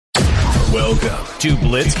Welcome to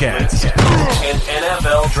BlitzCast, an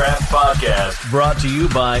NFL Draft podcast brought to you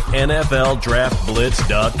by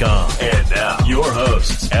NFLDraftBlitz.com. And now, your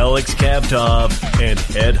hosts, Alex Kavtov and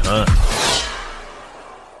Ed Hunt.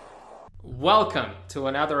 Welcome to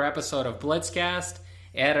another episode of BlitzCast.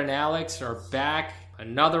 Ed and Alex are back.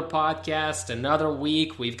 Another podcast, another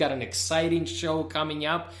week. We've got an exciting show coming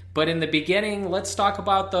up. But in the beginning, let's talk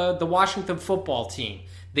about the Washington football team.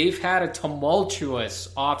 They've had a tumultuous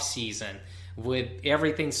offseason with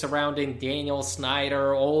everything surrounding Daniel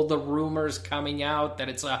Snyder, all the rumors coming out that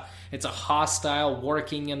it's a hostile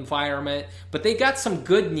working environment. But they got some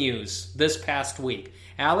good news this past week.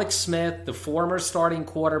 Alex Smith, the former starting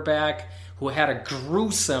quarterback, who had a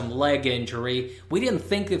gruesome leg injury. We didn't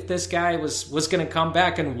think that this guy was going to come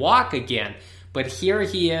back and walk again. But here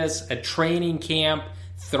he is at training camp,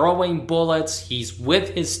 throwing bullets. He's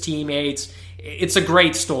with his teammates. It's a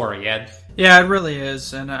great story, Ed. Yeah, it really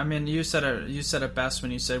is. And I mean, you said it best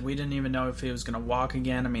when you said we didn't even know if he was going to walk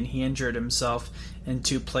again. I mean, he injured himself in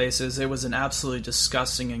two places. It was an absolutely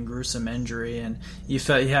disgusting and gruesome injury, and you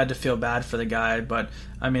had to feel bad for the guy. But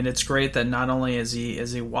I mean, it's great that not only is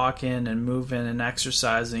he walking and moving and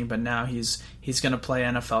exercising, but now he's going to play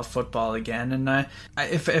NFL football again. And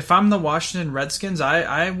if I'm the Washington Redskins,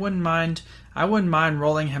 I wouldn't mind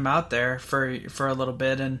rolling him out there for a little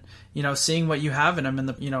bit and, you know, seeing what you have in him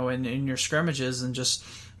in your scrimmages, and just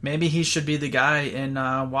maybe he should be the guy in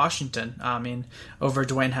Washington. I mean, over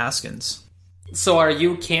Dwayne Haskins. So are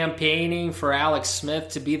you campaigning for Alex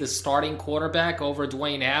Smith to be the starting quarterback over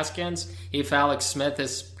Dwayne Haskins if Alex Smith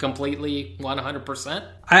is completely 100%?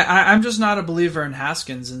 I'm just not a believer in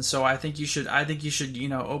Haskins, and so I think you should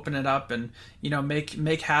open it up and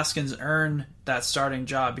make Haskins earn that starting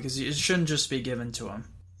job, because it shouldn't just be given to him.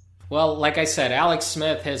 Well, like I said, Alex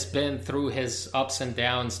Smith has been through his ups and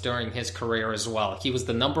downs during his career as well. He was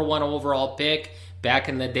the number one overall pick back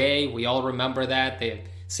in the day. We all remember that. The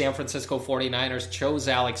San Francisco 49ers chose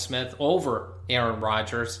Alex Smith over Aaron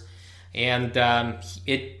Rodgers. And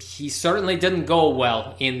he certainly didn't go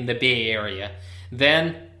well in the Bay Area.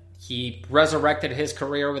 Then he resurrected his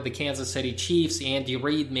career with the Kansas City Chiefs. Andy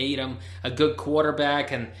Reid made him a good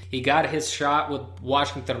quarterback, and he got his shot with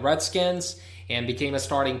Washington Redskins and became a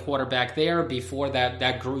starting quarterback there before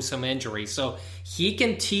that gruesome injury. So he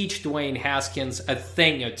can teach Dwayne Haskins a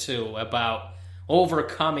thing or two about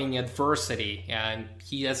overcoming adversity, and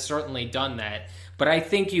he has certainly done that. But I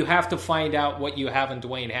think you have to find out what you have in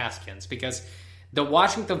Dwayne Haskins, because the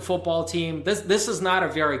Washington football team, this is not a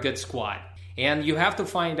very good squad. And you have to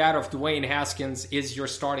find out if Dwayne Haskins is your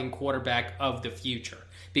starting quarterback of the future.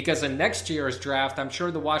 Because in next year's draft, I'm sure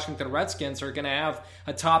the Washington Redskins are going to have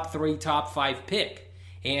a top 3, top 5 pick.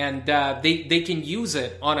 And they can use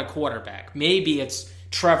it on a quarterback. Maybe it's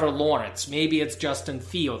Trevor Lawrence. Maybe it's Justin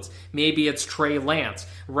Fields. Maybe it's Trey Lance.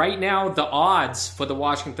 Right now, the odds for the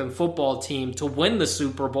Washington football team to win the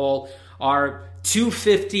Super Bowl are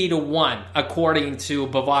 250-1, according to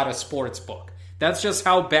Bovada Sportsbook. That's just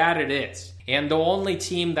how bad it is. And the only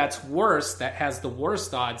team that's worse, that has the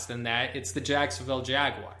worst odds than that, it's the Jacksonville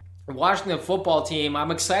Jaguars. The Washington football team, I'm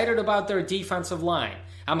excited about their defensive line.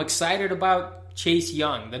 I'm excited about Chase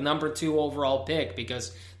Young, the number 2 overall pick,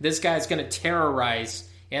 because this guy's going to terrorize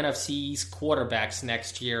NFC East quarterbacks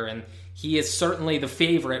next year, and he is certainly the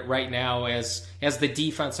favorite right now as the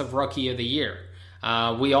defensive rookie of the year.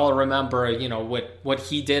 We all remember, what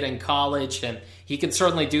he did in college, and he can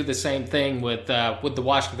certainly do the same thing with the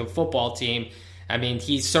Washington football team. I mean,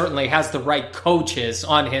 he certainly has the right coaches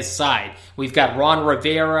on his side. We've got Ron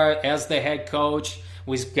Rivera as the head coach.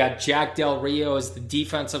 We've got Jack Del Rio as the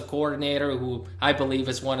defensive coordinator, who I believe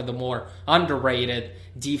is one of the more underrated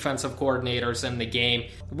defensive coordinators in the game.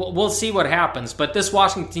 We'll see what happens, but this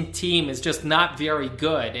Washington team is just not very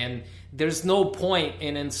good, and there's no point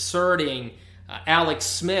in inserting Alex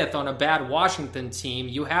Smith on a bad Washington team.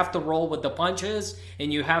 You have to roll with the punches,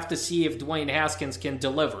 and you have to see if Dwayne Haskins can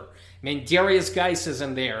deliver. I mean, Darius Geis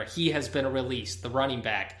isn't there. He has been released, the running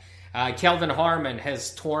back. Kelvin Harmon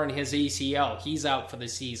has torn his ACL. He's out for the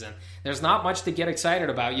season. There's not much to get excited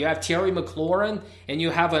about. You have Terry McLaurin, and you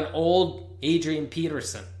have an old Adrian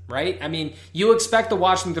Peterson, right? I mean, you expect the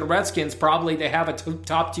Washington Redskins probably to have a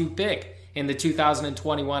top 2 pick in the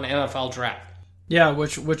 2021 NFL Draft. Yeah,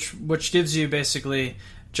 which gives you basically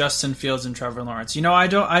Justin Fields and Trevor Lawrence. I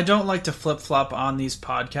don't like to flip flop on these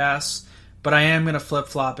podcasts, but I am going to flip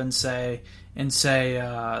flop and say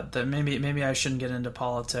that maybe I shouldn't get into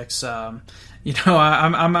politics. I'm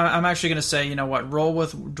actually going to say, roll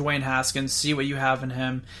with Dwayne Haskins, see what you have in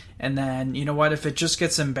him, and then if it just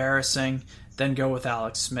gets embarrassing, then go with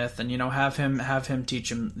Alex Smith and have him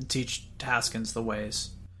teach Haskins the ways.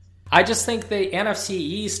 I just think the NFC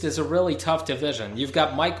East is a really tough division. You've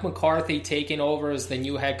got Mike McCarthy taking over as the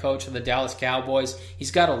new head coach of the Dallas Cowboys.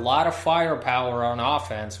 He's got a lot of firepower on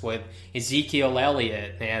offense with Ezekiel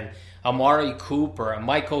Elliott and Amari Cooper and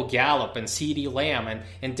Michael Gallup and CeeDee Lamb.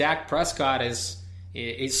 And Dak Prescott is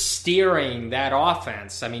steering that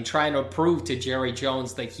offense. I mean, trying to prove to Jerry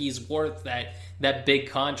Jones that he's worth that big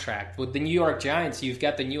contract. With the New York Giants, you've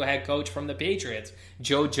got the new head coach from the Patriots,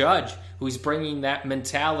 Joe Judge, who's bringing that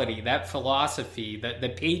mentality, that philosophy, the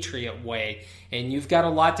Patriot way. And you've got a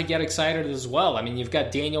lot to get excited as well. I mean, you've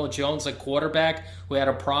got Daniel Jones at quarterback, who had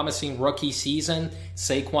a promising rookie season.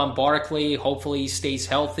 Saquon Barkley, hopefully he stays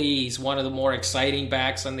healthy. He's one of the more exciting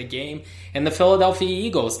backs in the game. And the Philadelphia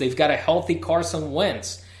Eagles, they've got a healthy Carson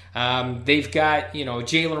Wentz. They've got,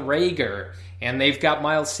 Jalen Reagor, and they've got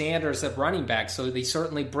Miles Sanders at running back, so they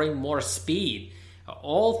certainly bring more speed.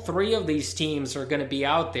 All three of these teams are going to be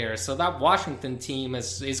out there, so that Washington team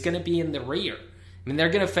is going to be in the rear. I mean,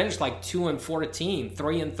 they're going to finish like 2-14,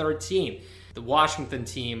 3-13. The Washington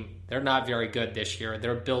team, they're not very good this year.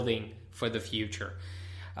 They're building for the future.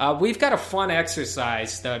 We've got a fun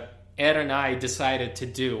exercise that Ed and I decided to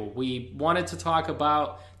do. We wanted to talk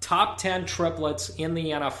about top 10 triplets in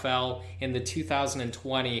the NFL in the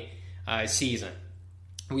 2020 season.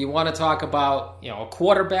 We want to talk about a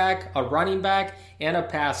quarterback, a running back, and a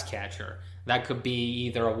pass catcher. That could be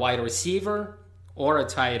either a wide receiver or a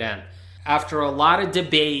tight end. After a lot of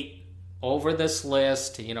debate over this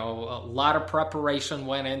list, a lot of preparation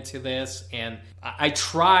went into this, and I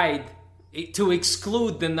tried to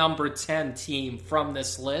exclude the number 10 team from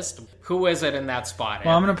this list. Who is it in that spot?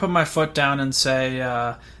 Well, I'm going to put my foot down and say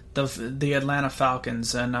the Atlanta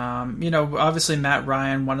Falcons. And, obviously Matt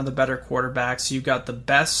Ryan, one of the better quarterbacks. You got the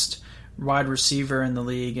best wide receiver in the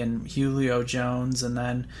league in Julio Jones. And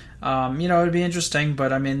then, it'd be interesting.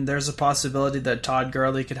 But, I mean, there's a possibility that Todd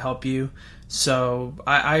Gurley could help you. So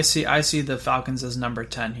I see the Falcons as number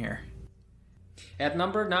 10 here. At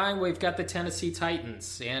number 9, we've got the Tennessee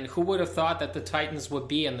Titans. And who would have thought that the Titans would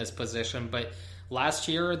be in this position? But last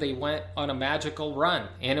year, they went on a magical run.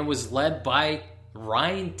 And it was led by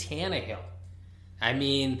Ryan Tannehill. I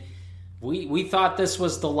mean, we thought this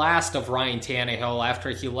was the last of Ryan Tannehill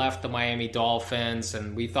after he left the Miami Dolphins.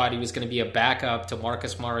 And we thought he was going to be a backup to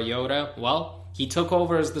Marcus Mariota. Well, he took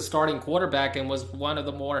over as the starting quarterback and was one of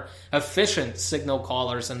the more efficient signal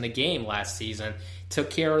callers in the game last season.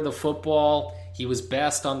 Took care of the football. He was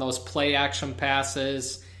best on those play-action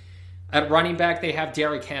passes. At running back, they have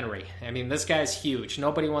Derrick Henry. I mean, this guy's huge.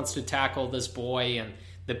 Nobody wants to tackle this boy, and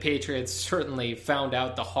the Patriots certainly found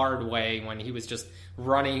out the hard way when he was just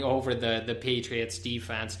running over the Patriots'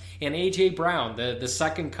 defense. And A.J. Brown, the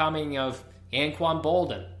second coming of Anquan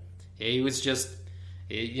Bolden. He was just,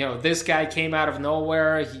 this guy came out of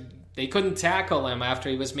nowhere. They couldn't tackle him after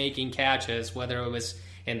he was making catches, whether it was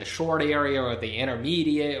in the short area or the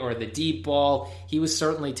intermediate or the deep ball. He was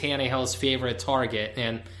certainly Tannehill's favorite target,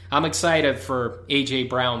 and I'm excited for A.J.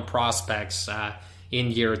 Brown prospects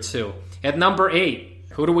in year 2. At number 8,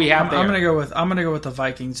 who do we have there? I'm gonna go with the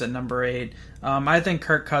Vikings at number 8. I think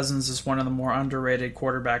Kirk Cousins is one of the more underrated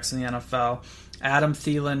quarterbacks in the NFL. Adam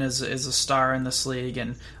Thielen is a star in this league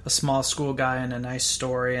and a small school guy and a nice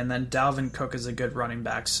story, and then Dalvin Cook is a good running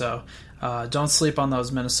back. So don't sleep on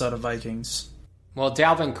those Minnesota Vikings. Well,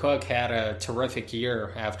 Dalvin Cook had a terrific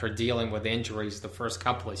year after dealing with injuries the first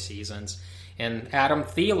couple of seasons. And Adam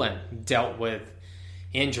Thielen dealt with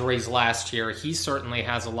injuries last year. He certainly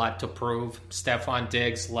has a lot to prove. Stephon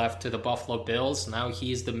Diggs left to the Buffalo Bills. Now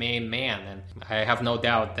he's the main man. And I have no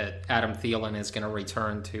doubt that Adam Thielen is going to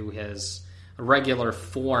return to his regular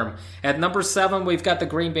form. At number 7, we've got the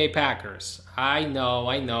Green Bay Packers. I know.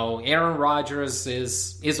 Aaron Rodgers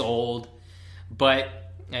is old,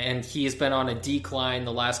 and he's been on a decline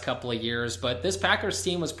the last couple of years, but this Packers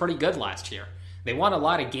team was pretty good last year. They won a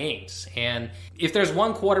lot of games, and if there's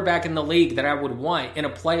one quarterback in the league that I would want in a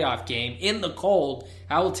playoff game in the cold,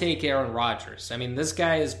 I will take Aaron Rodgers. I mean, this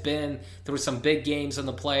guy has been through some big games in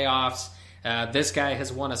the playoffs. This guy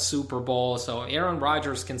has won a Super Bowl, so Aaron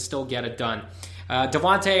Rodgers can still get it done.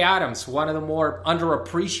 Devontae Adams, one of the more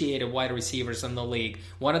underappreciated wide receivers in the league.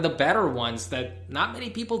 One of the better ones that not many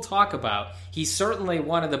people talk about. He's certainly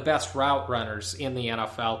one of the best route runners in the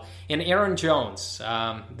NFL. And Aaron Jones.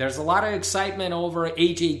 There's a lot of excitement over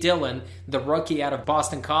A.J. Dillon, the rookie out of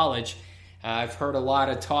Boston College. I've heard a lot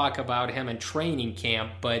of talk about him in training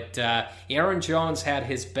camp. But Aaron Jones had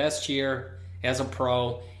his best year as a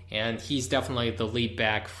pro, and he's definitely the lead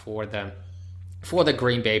back for the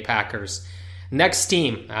Green Bay Packers. Next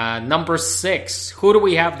team, number 6. Who do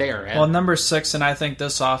we have there, Ed? Well, number 6, and I think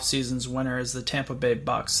this offseason's winner is the Tampa Bay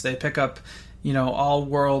Bucks. They pick up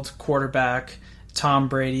all-world quarterback Tom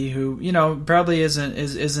Brady, who probably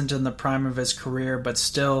isn't in the prime of his career, but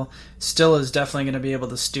still is definitely going to be able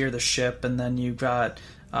to steer the ship. And then you've got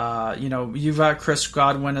Chris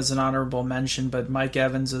Godwin as an honorable mention, but Mike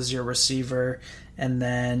Evans is your receiver, and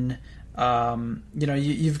then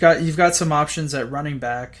you've got some options at running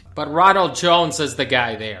back. But Ronald Jones is the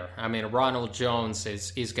guy there. I mean, Ronald Jones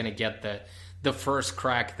is going to get the first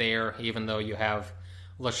crack there, even though you have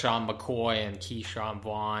LaShawn McCoy and Keyshawn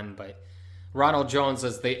Vaughn, but Ronald Jones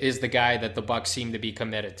is the guy that the Bucs seem to be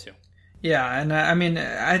committed to. Yeah, and I mean,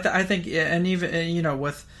 I think, and even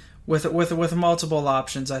with multiple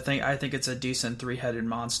options, I think it's a decent three-headed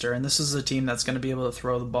monster. And this is a team that's going to be able to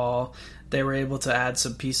throw the ball. They were able to add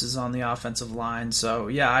some pieces on the offensive line, so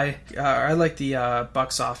yeah, I like the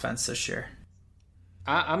Bucs offense this year.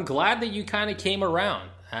 I'm glad that you kind of came around.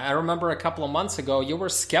 I remember a couple of months ago you were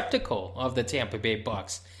skeptical of the Tampa Bay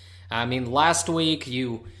Bucs. I mean, last week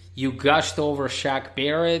you gushed over Shaq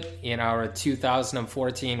Barrett in our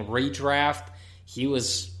 2014 redraft. He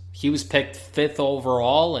was picked 5th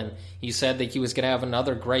overall, and you said that he was going to have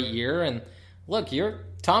another great year. And look,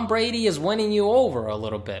 Tom Brady is winning you over a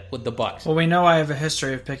little bit with the Bucs. Well, we know I have a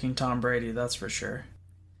history of picking Tom Brady, that's for sure.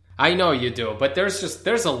 I know you do, but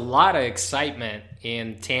there's a lot of excitement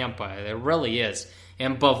in Tampa. There really is.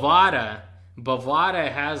 And Bovada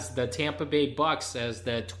has the Tampa Bay Bucs as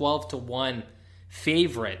the 12-1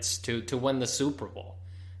 favorites to win the Super Bowl.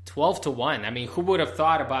 12-1. I mean, who would have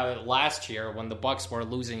thought about it last year when the Bucs were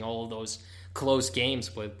losing all those close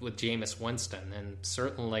games with Jameis Winston? And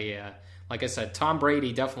certainly, like I said, Tom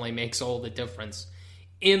Brady definitely makes all the difference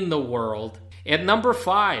in the world. At number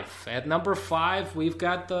 5, we've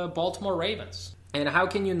got the Baltimore Ravens. And how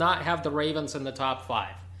can you not have the Ravens in the top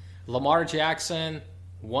 5? Lamar Jackson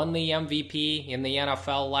won the MVP in the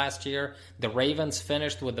NFL last year. The Ravens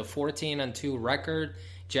finished with a 14-2 record.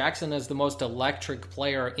 Jackson is the most electric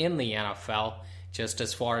player in the NFL, just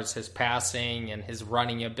as far as his passing and his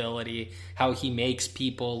running ability, how he makes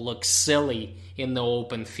people look silly in the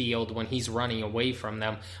open field when he's running away from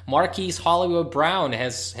them. Marquise Hollywood Brown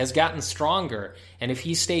has gotten stronger, and if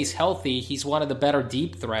he stays healthy, he's one of the better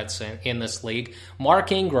deep threats in this league.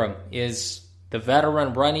 Mark Ingram is the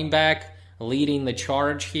veteran running back leading the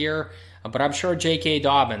charge here. But I'm sure J.K.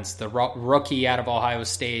 Dobbins, the rookie out of Ohio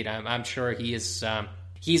State, I'm sure he's going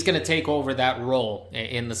to take over that role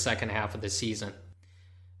in the second half of the season.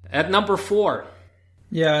 At number 4.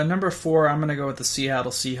 Yeah, number 4, I'm going to go with the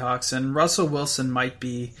Seattle Seahawks. And Russell Wilson might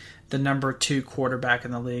be the number 2 quarterback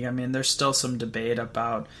in the league. I mean, there's still some debate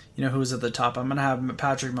about, who's at the top. I'm going to have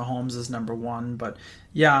Patrick Mahomes as number 1. But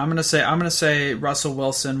yeah, I'm going to say Russell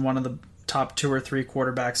Wilson, one of the top 2 or 3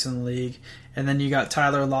 quarterbacks in the league. And then you got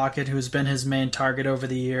Tyler Lockett, who's been his main target over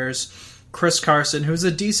the years. Chris Carson, who's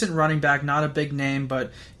a decent running back, not a big name,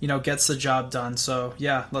 but gets the job done. So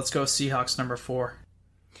yeah, let's go Seahawks number 4.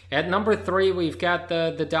 At number 3, we've got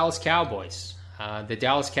the Dallas Cowboys. The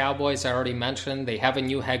Dallas Cowboys, I already mentioned, they have a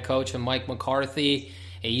new head coach in Mike McCarthy.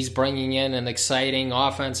 He's bringing in an exciting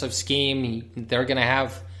offensive scheme. They're going to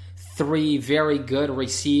have 3 very good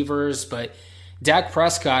receivers, but Dak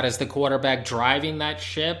Prescott is the quarterback driving that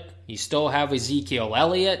ship. You still have Ezekiel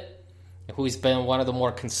Elliott, who's been one of the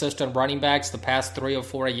more consistent running backs the past 3 or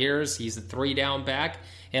 4 years. He's a 3-down back.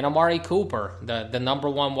 And Amari Cooper, the number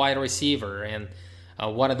 1 wide receiver and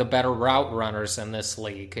one of the better route runners in this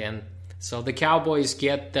league. And so the Cowboys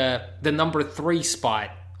get the number 3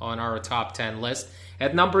 spot on our top 10 list.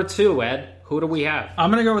 At number 2, Ed, who do we have? I'm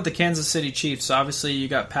going to go with the Kansas City Chiefs. Obviously, you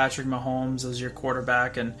got Patrick Mahomes as your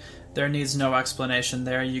quarterback, and there needs no explanation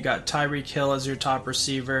there. You got Tyreek Hill as your top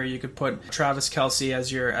receiver. You could put Travis Kelce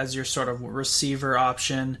as your sort of receiver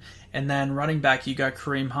option, and then running back you got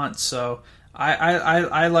Kareem Hunt. So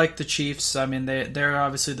I like the Chiefs. I mean, they're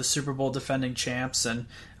obviously the Super Bowl defending champs, and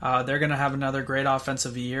they're going to have another great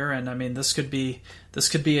offensive year. And I mean, this could be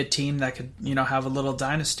a team that could have a little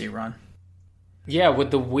dynasty run. Yeah, with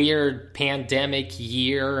the weird pandemic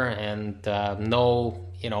year and no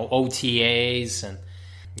OTAs and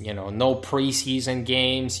no preseason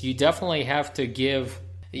games, you definitely have to give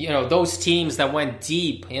those teams that went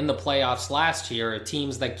deep in the playoffs last year,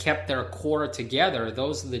 teams that kept their core together,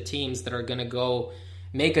 those are the teams that are going to go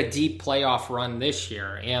make a deep playoff run this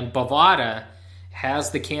year. And Bovada has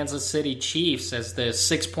the Kansas City Chiefs as the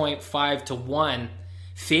 6.5-1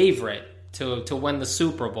 favorite to win the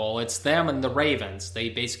Super Bowl. It's them and the Ravens. They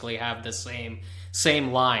basically have the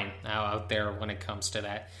same line out there when it comes to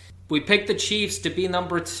that. We picked the Chiefs to be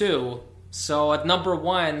number 2. So at number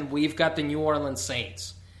 1, we've got the New Orleans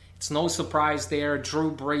Saints. It's no surprise there.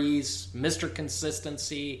 Drew Brees, Mr.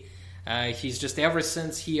 Consistency. He's just, ever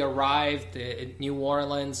since he arrived at New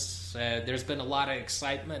Orleans, there's been a lot of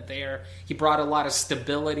excitement there. He brought a lot of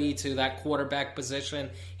stability to that quarterback position.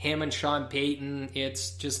 Him and Sean Payton,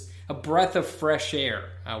 it's just a breath of fresh air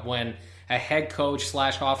when a head coach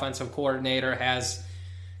slash offensive coordinator has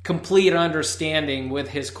complete understanding with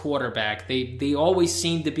his quarterback. They always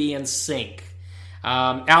seem to be in sync.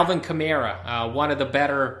 Alvin Kamara, one of the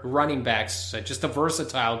better running backs, just a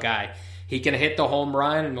versatile guy. He can hit the home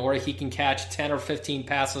run, or he can catch 10 or 15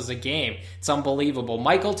 passes a game. It's unbelievable.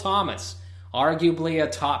 Michael Thomas, arguably a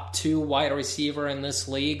top 2 wide receiver in this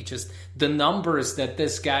league. Just the numbers that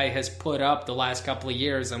this guy has put up the last couple of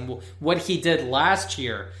years, and what he did last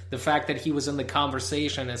year, the fact that he was in the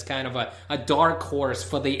conversation as kind of a dark horse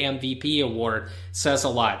for the MVP award, says a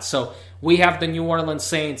lot. So we have the New Orleans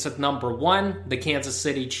Saints at number 1, the Kansas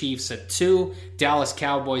City Chiefs at 2, Dallas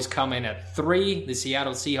Cowboys come in at 3, the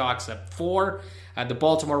Seattle Seahawks at 4, the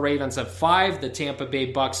Baltimore Ravens at 5, the Tampa Bay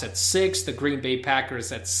Bucks at 6, the Green Bay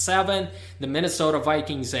Packers at 7, the Minnesota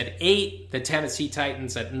Vikings at 8, the Tennessee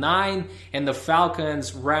Titans at 9, and the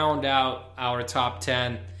Falcons round out our top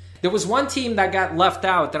 10. There was one team that got left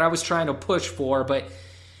out that I was trying to push for, but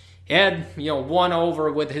Ed, won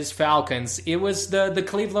over with his Falcons. It was the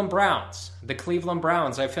Cleveland Browns. The Cleveland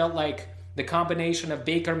Browns. I felt like the combination of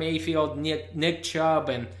Baker Mayfield, Nick Chubb,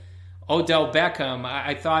 and Odell Beckham,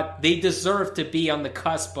 I thought they deserved to be on the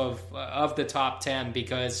cusp of the top 10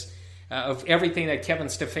 because of everything that Kevin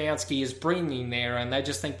Stefanski is bringing there. And I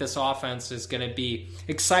just think this offense is going to be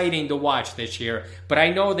exciting to watch this year. But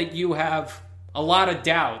I know that you have a lot of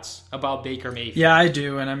doubts about Baker Mayfield. Yeah, I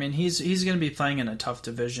do. And I mean, he's going to be playing in a tough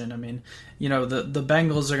division. I mean, the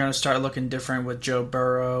Bengals are going to start looking different with Joe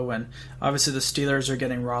Burrow, and obviously the Steelers are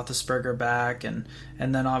getting Roethlisberger back, and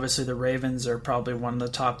then obviously the Ravens are probably one of the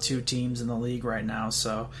top 2 teams in the league right now.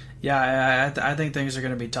 So yeah, I think things are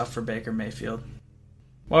going to be tough for Baker Mayfield.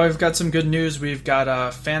 Well, we've got some good news. We've got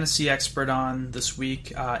a fantasy expert on this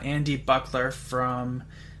week, Andy Buckler from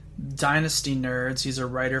Dynasty Nerds. He's a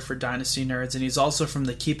writer for Dynasty Nerds, and he's also from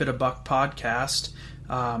the Keep It a Buck podcast,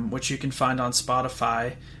 which you can find on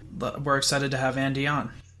Spotify. We're excited to have Andy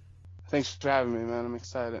on. Thanks for having me, man. I'm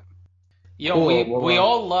excited. We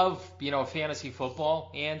all love, fantasy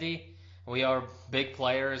football, Andy. We are big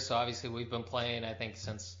players. Obviously, we've been playing, I think,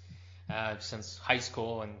 since high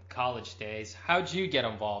school and college days. How'd you get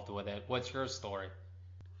involved with it? What's your story?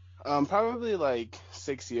 Probably like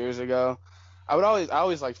 6 years ago. I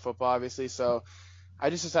always liked football, obviously, so I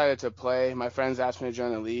just decided to play. My friends asked me to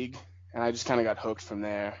join the league, and I just kind of got hooked from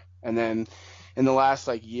there. And then in the last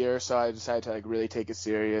year or so, I decided to really take it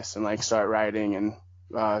serious and start writing and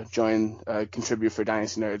contribute for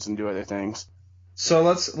Dynasty Nerds and do other things. So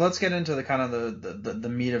let's get into the kind of the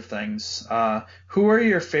meat of things. Who are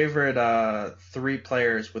your favorite 3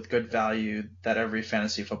 players with good value that every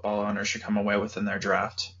fantasy football owner should come away with in their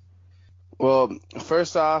draft? Well,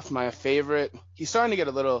 first off, my favorite, he's starting to get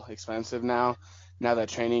a little expensive now that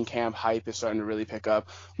training camp hype is starting to really pick up.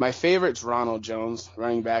 My favorite's Ronald Jones,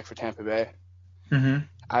 running back for Tampa Bay. Mm-hmm.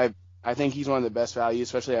 I think he's one of the best values,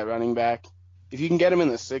 especially at running back. If you can get him in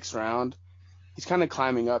the 6th round, he's kind of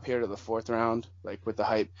climbing up here to the 4th round, with the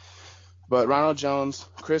hype. But Ronald Jones,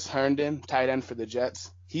 Chris Herndon, tight end for the Jets,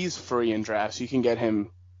 he's free in drafts. You can get him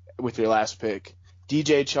with your last pick.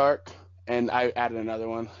 DJ Chark, and I added another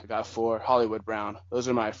one. I got 4. Hollywood Brown. Those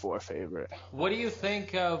are my 4 favorite. What do you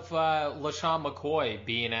think of LaShawn McCoy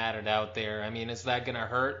being added out there? I mean, is that going to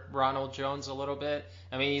hurt Ronald Jones a little bit?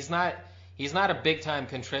 I mean, he's not a big-time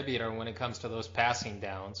contributor when it comes to those passing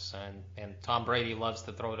downs, and Tom Brady loves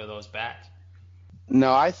to throw to those backs.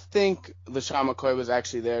 No, I think LaShawn McCoy was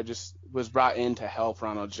actually there, was brought in to help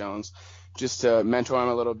Ronald Jones, just to mentor him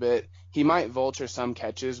a little bit. He might vulture some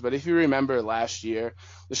catches, but if you remember last year,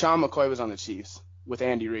 LaShawn McCoy was on the Chiefs with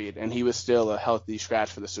Andy Reid, and he was still a healthy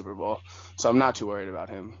scratch for the Super Bowl. So I'm not too worried about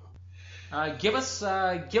him. Give us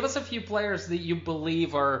a few players that you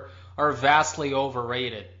believe are vastly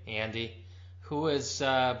overrated, Andy. Who is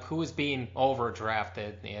being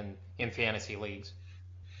overdrafted in fantasy leagues?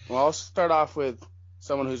 Well, I'll start off with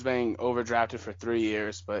someone who's being overdrafted for 3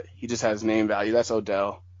 years, but he just has name value. That's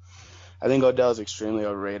Odell. I think Odell is extremely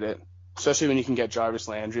overrated, especially when you can get Jarvis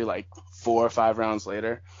Landry 4 or 5 rounds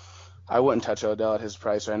later. I wouldn't touch Odell at his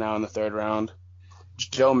price right now in the 3rd round.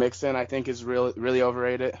 Joe Mixon, I think, is really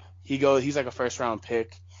overrated. He's like a 1st-round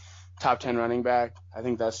pick, top 10 running back. I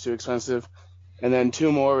think that's too expensive. And then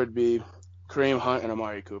 2 more would be Kareem Hunt and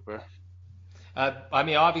Amari Cooper. I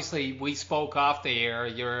mean, obviously, we spoke off the air.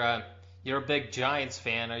 You're a big Giants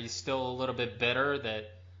fan. Are you still a little bit bitter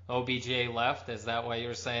that OBJ left? Is that why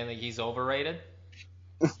you're saying that he's overrated?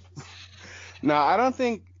 No, I don't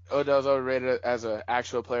think Odell's overrated as an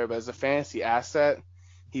actual player, but as a fantasy asset,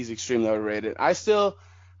 he's extremely overrated. I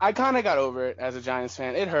kind of got over it as a Giants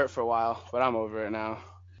fan. It hurt for a while, but I'm over it now.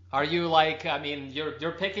 Are you like, I mean,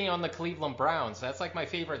 you're picking on the Cleveland Browns. That's like my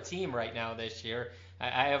favorite team right now this year.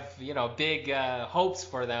 I have, big hopes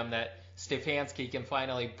for them that Stefanski can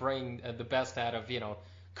finally bring the best out of,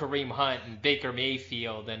 Kareem Hunt and Baker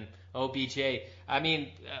Mayfield and OBJ. I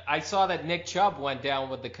mean, I saw that Nick Chubb went down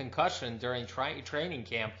with the concussion during training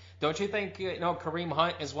camp. Don't you think, Kareem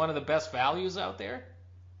Hunt is one of the best values out there?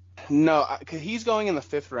 No, 'cause he's going in the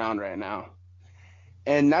 5th round right now.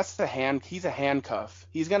 And he's a handcuff.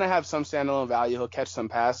 He's going to have some standalone value. He'll catch some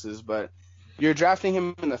passes, but you're drafting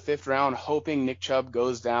him in the 5th round hoping Nick Chubb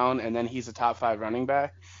goes down and then he's a top 5 running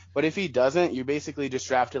back. But if he doesn't, you basically just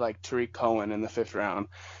drafted like Tariq Cohen in the 5th round.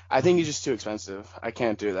 I think he's just too expensive. I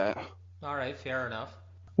can't do that. All right, fair enough.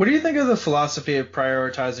 What do you think of the philosophy of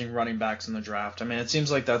prioritizing running backs in the draft? I mean, it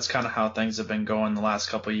seems like that's kind of how things have been going the last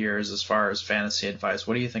couple of years as far as fantasy advice.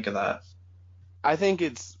 What do you think of that?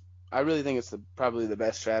 I really think it's probably the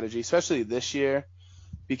best strategy, especially this year,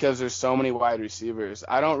 because there's so many wide receivers.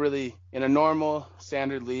 I don't really, in a normal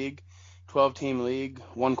standard league, 12-team league,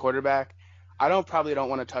 one quarterback, probably don't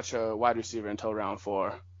want to touch a wide receiver until round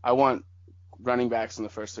 4. I want running backs in the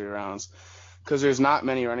first 3 rounds because there's not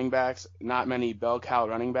many running backs, not many bell cow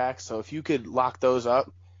running backs. So if you could lock those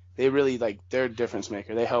up, they're a difference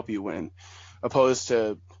maker. They help you win, opposed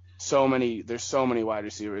to there's so many wide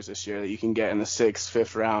receivers this year that you can get in the 6th,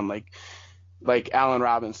 5th round, like Allen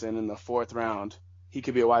Robinson in the 4th round. He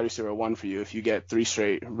could be a wide receiver 1 for you if you get 3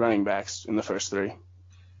 straight running backs in the first 3.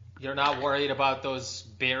 You're not worried about those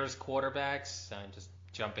Bears quarterbacks? I'm just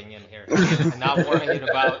jumping in here. I'm not worried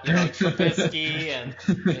about Trubisky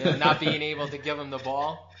and not being able to give him the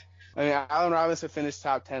ball. I mean, Allen Robinson finished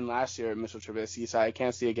top 10 last year at Mitchell Trubisky, so I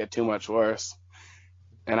can't see it get too much worse.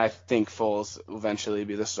 And I think Foles will eventually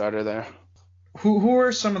be the starter there. Who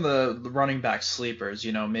are some of the running back sleepers?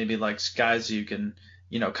 Maybe like guys you can,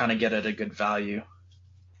 kind of get at a good value.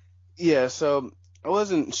 Yeah, so I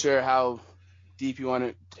wasn't sure how deep you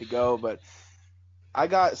wanted to go, but I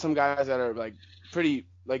got some guys that are like pretty,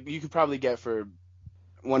 like you could probably get for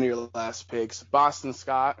one of your last picks. Boston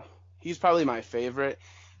Scott, he's probably my favorite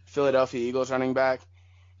Philadelphia Eagles running back.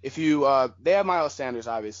 If you, they have Miles Sanders,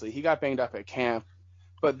 obviously. He got banged up at camp.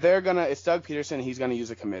 But it's Doug Peterson, he's going to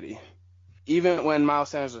use a committee. Even when Miles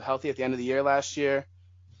Sanders was healthy at the end of the year last year,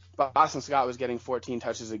 Boston Scott was getting 14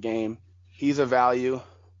 touches a game. He's a value,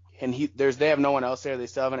 and they have no one else there. They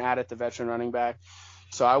still haven't added the veteran running back.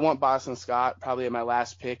 So I want Boston Scott probably at my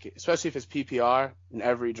last pick, especially if it's PPR in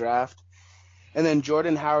every draft. And then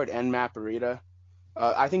Jordan Howard and Matt Breida.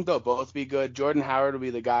 I think they'll both be good. Jordan Howard will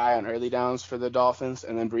be the guy on early downs for the Dolphins,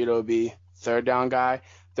 and then Breida will be 3rd down guy.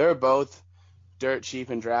 They're both dirt cheap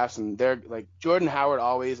in drafts, and they're like Jordan Howard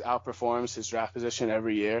always outperforms his draft position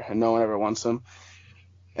every year, and no one ever wants him.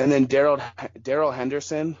 And then Darrell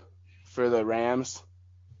Henderson for the Rams.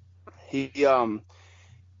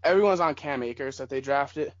 Everyone's on Cam Akers that they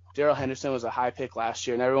drafted. Darrell Henderson was a high pick last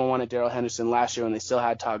year, and everyone wanted Darrell Henderson last year when they still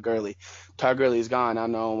had Todd Gurley. Todd Gurley's gone, now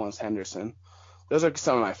no one wants Henderson. Those are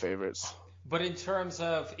some of my favorites. But in terms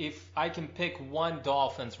of if I can pick one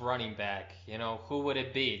Dolphins running back, who would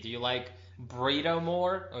it be? Do you like Breida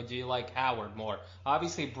more, or do you like Howard more?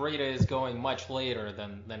 Obviously, Breida is going much later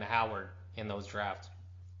than Howard in those drafts.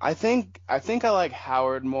 I think I like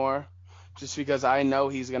Howard more, just because I know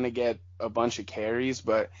he's going to get a bunch of carries.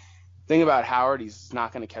 But the thing about Howard, he's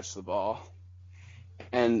not going to catch the ball.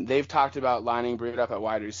 And they've talked about lining Breida up at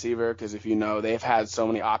wide receiver because if they've had so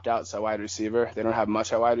many opt-outs at wide receiver. They don't have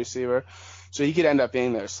much at wide receiver. So he could end up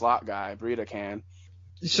being their slot guy. Breida can.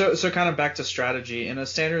 So kind of back to strategy. In a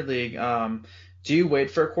standard league, do you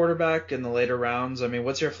wait for a quarterback in the later rounds? I mean,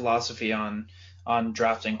 what's your philosophy on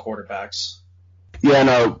drafting quarterbacks? Yeah,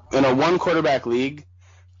 in a one quarterback league,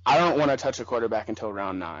 I don't want to touch a quarterback until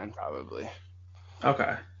round 9 probably.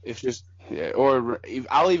 Okay. Or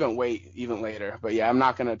I'll even wait even later. But yeah, I'm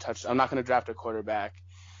not gonna draft a quarterback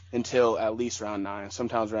until at least round 9.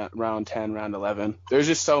 Sometimes round 10, round 11. There's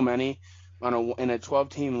just so many in a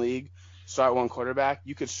 12-team league. Start one quarterback,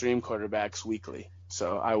 you could stream quarterbacks weekly.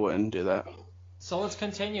 So I wouldn't do that. So let's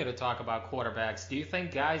continue to talk about quarterbacks. Do you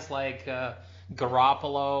think guys like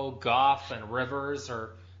Garoppolo, Goff, and Rivers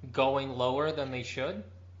are going lower than they should?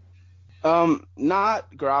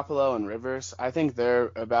 Not Garoppolo and Rivers. I think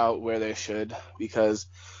they're about where they should because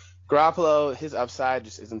Garoppolo, his upside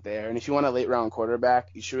just isn't there. And if you want a late round quarterback,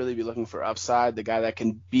 you should really be looking for upside, the guy that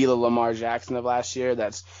can be the Lamar Jackson of last year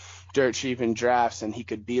that's dirt cheap in drafts and he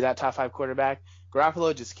could be that top 5 quarterback.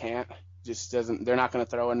 Garoppolo just can't. Just doesn't. They're not going to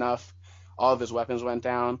throw enough all of his weapons went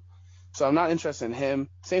down. So I'm not interested in him.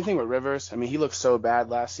 Same thing with Rivers. I mean, he looked so bad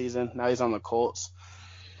last season. Now he's on the Colts.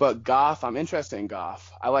 But Goff, I'm interested in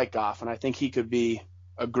Goff. I like Goff, and I think he could be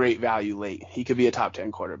a great value late. He could be a top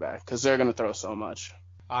 10 quarterback because they're going to throw so much.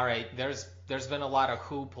 All right, there's been a lot of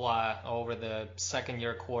hoopla over the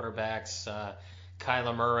second-year quarterbacks.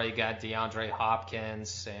 Kyler Murray got DeAndre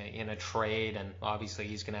Hopkins in a trade, and obviously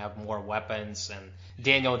he's going to have more weapons. And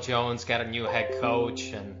Daniel Jones got a new head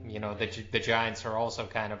coach, and the Giants are also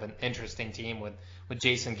kind of an interesting team with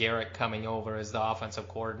Jason Garrett coming over as the offensive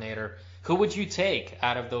coordinator. Who would you take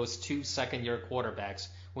out of those two second-year quarterbacks?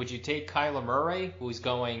 Would you take Kyler Murray, who's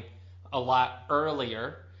going a lot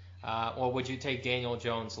earlier, or would you take Daniel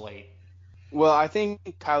Jones late? Well, I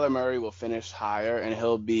think Kyler Murray will finish higher, and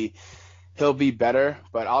he'll be better,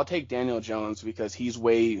 but I'll take Daniel Jones because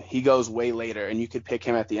he goes way later, and you could pick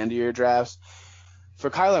him at the end of your drafts. For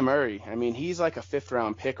Kyler Murray, I mean, he's like a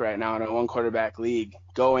 5th-round pick right now in a one-quarterback league,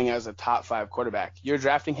 going as a top 5 quarterback. You're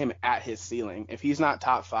drafting him at his ceiling. If he's not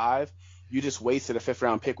top 5, you just wasted a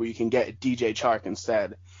 5th-round pick where you can get DJ Chark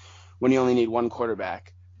instead when you only need one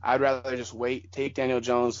quarterback. I'd rather just wait, take Daniel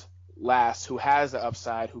Jones last, who has the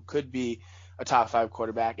upside, who could be a top 5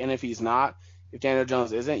 quarterback, and if he's not, if Daniel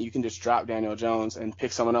Jones isn't, you can just drop Daniel Jones and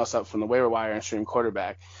pick someone else up from the waiver wire and stream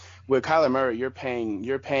quarterback. With Kyler Murray, you're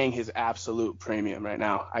paying his absolute premium right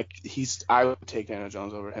now. I would take Daniel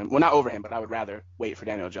Jones over him. Well, not over him, but I would rather wait for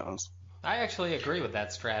Daniel Jones. I actually agree with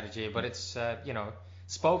that strategy, but it's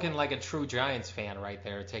spoken like a true Giants fan right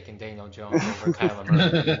there, taking Daniel Jones over Kyler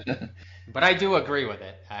Murray. But I do agree with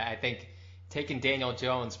it. I think taking Daniel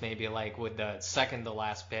Jones maybe like with the second to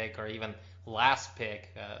last pick or even last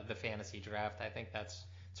pick, the fantasy draft, I think it's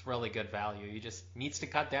really good value. He just needs to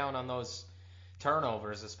cut down on those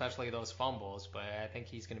turnovers, especially those fumbles, but I think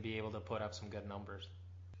he's going to be able to put up some good numbers.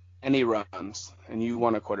 And he runs, and you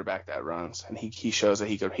want a quarterback that runs, and he shows that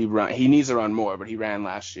he run. He needs to run more, but he ran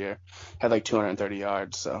last year, had like 230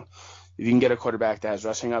 yards. So if you can get a quarterback that has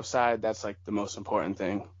rushing upside, that's like the most important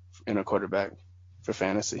thing in a quarterback for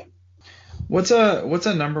fantasy. What's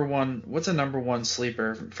a number one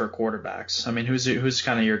sleeper for quarterbacks? I mean, who's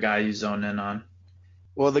kind of your guy you zone in on?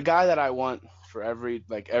 Well, the guy that I want for every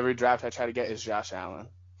draft I try to get is Josh Allen.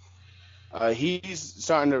 I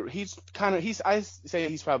say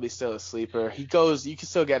he's probably still a sleeper. You can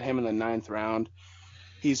still get him in the 9th round.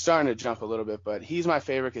 He's starting to jump a little bit, but he's my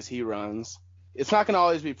favorite because he runs. It's not going to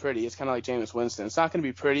always be pretty. It's kind of like Jameis Winston. It's not going to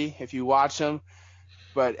be pretty if you watch him,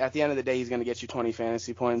 but at the end of the day, he's going to get you 20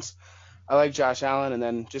 fantasy points. I like Josh Allen, and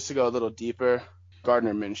then just to go a little deeper,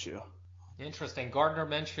 Gardner Minshew. Interesting. Gardner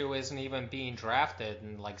Minshew isn't even being drafted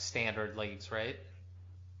in like standard leagues, right?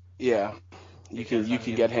 Yeah. You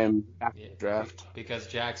can get him after the draft. Because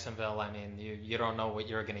Jacksonville, I mean, you don't know what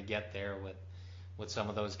you're going to get there with some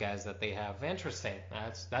of those guys that they have. Interesting.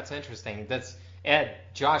 That's interesting. That's Ed,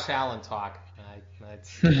 Josh Allen talk.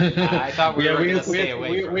 I thought we were going to stay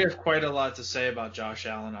away from it. We have quite a lot to say about Josh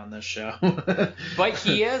Allen on this show. But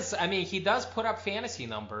he does put up fantasy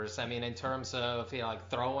numbers. I mean, in terms of like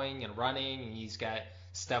throwing and running, he's got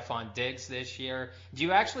Stephon Diggs this year. Do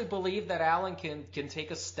you actually believe that Allen can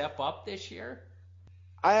take a step up this year?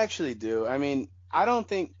 I actually do. I mean, I'm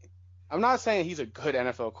not saying he's a good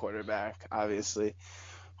NFL quarterback, obviously,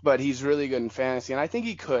 but he's really good in fantasy, and I think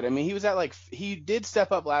he could. I mean, he did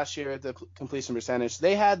step up last year at the completion percentage.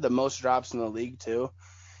 They had the most drops in the league too.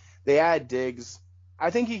 They had Diggs. I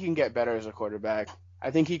think he can get better as a quarterback.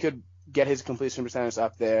 I think he could get his completion percentage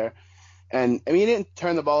up there. And, I mean, he didn't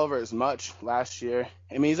turn the ball over as much last year.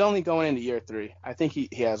 I mean, he's only going into year 3. I think he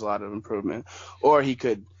has a lot of improvement. Or he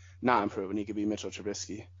could not improve, and he could be Mitchell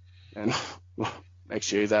Trubisky. And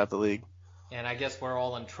next year he's out of the league. And I guess we're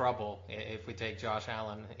all in trouble if we take Josh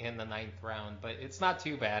Allen in the 9th round. But it's not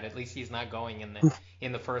too bad. At least he's not going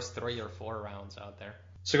in the first 3 or 4 rounds out there.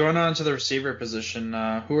 So going on to the receiver position,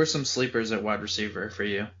 who are some sleepers at wide receiver for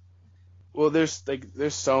you? Well, there's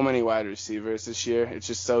so many wide receivers this year. It's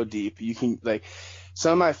just so deep. You can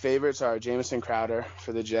some of my favorites are Jamison Crowder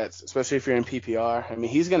for the Jets, especially if you're in PPR. I mean,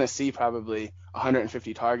 he's going to see probably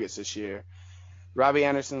 150 targets this year. Robbie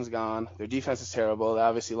Anderson's gone. Their defense is terrible. They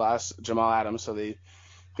obviously lost Jamal Adams, so they're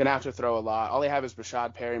going to have to throw a lot. All they have is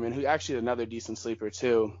Brashad Perryman, who actually is another decent sleeper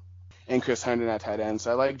too, and Chris Herndon at tight end.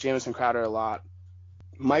 So I like Jamison Crowder a lot.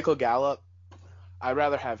 Michael Gallup, I'd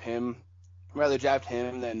rather draft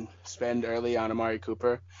him than spend early on Amari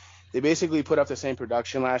Cooper. They basically put up the same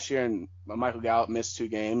production last year, and Michael Gallup missed 2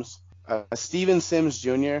 games. Steven Sims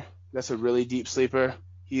Jr., that's a really deep sleeper.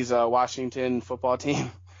 He's a Washington football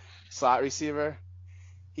team slot receiver.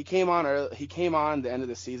 He came on the end of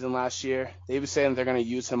the season last year. They were saying they're going to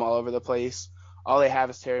use him all over the place. all they have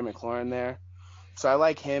is Terry McLaurin there. So I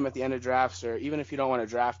like him at the end of drafts, or even if you don't want to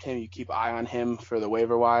draft him, you keep an eye on him for the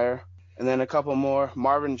waiver wire. And then a couple more.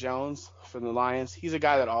 Marvin Jones from the Lions. He's a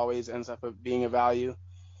guy that always ends up being a value.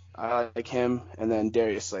 I like him. And then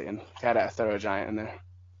Darius Slayton. Got to throw a giant in there.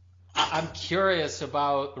 I'm curious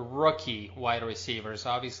about rookie wide receivers.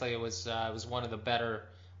 Obviously, it was one of the better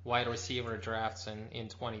wide receiver drafts in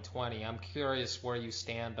 2020. I'm curious where you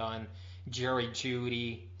stand on Jerry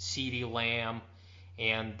Jeudy, CeeDee Lamb,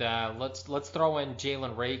 and let's throw in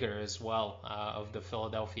Jalen Reagor as well of the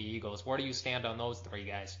Philadelphia Eagles. Where do you stand on those three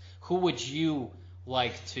guys? Who would you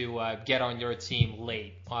like to get on your team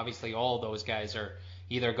late? Obviously, all those guys are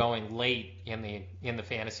either going late in the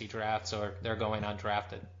fantasy drafts or they're going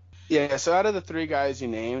undrafted. Yeah, so out of the three guys you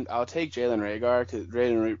named, I'll take Jalen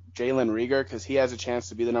Reagor because he has a chance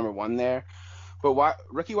to be the number one there. But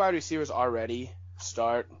rookie wide receivers already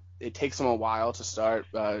start. It takes them a while to start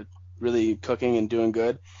really cooking and doing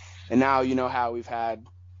good. And now you know how we've had,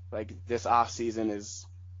 like, this offseason has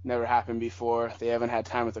never happened before. They haven't had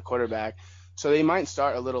time with the quarterback. So they might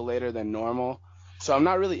start a little later than normal. So I'm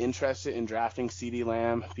not really interested in drafting CeeDee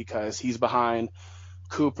Lamb because he's behind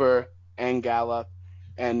Cooper and Gallup.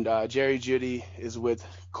 And Jerry Jeudy is with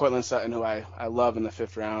Cortland Sutton, who I love in the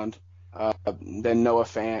 5th round, then Noah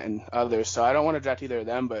Fant and others. So I don't want to draft either of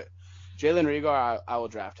them, but Jalen Reagor, I will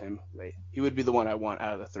draft him late. He would be the one I want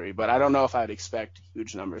out of the three, but I don't know if I'd expect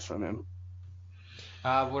huge numbers from him.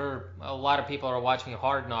 A lot of people are watching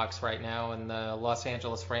Hard Knocks right now, and the Los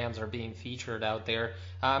Angeles Rams are being featured out there.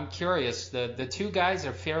 I'm curious, the two guys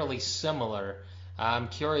are fairly similar. I'm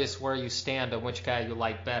curious where you stand on which guy you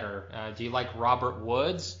like better. Do you like Robert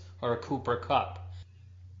Woods or Cooper Kupp?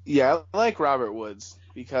 Yeah, I like Robert Woods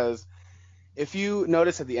because if you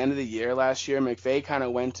notice at the end of the year last year, McVay kind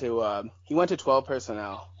of went to 12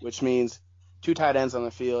 personnel, which means 2 tight ends on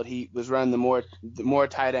the field. He was running the more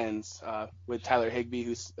tight ends with Tyler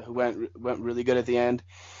Higbee, who went really good at the end,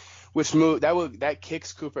 which that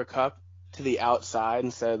kicks Cooper Kupp to the outside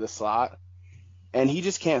instead of the slot, and he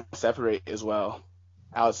just can't separate as well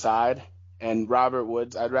outside. And Robert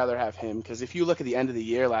Woods, I'd rather have him because if you look at the end of the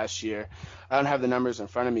year last year, I don't have the numbers in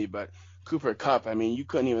front of me, but Cooper Kupp, I mean, you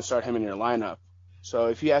couldn't even start him in your lineup. So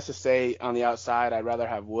if he has to stay on the outside, I'd rather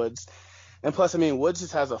have Woods. And plus, I mean, Woods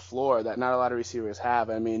just has a floor that not a lot of receivers have.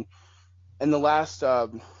 I mean, in the last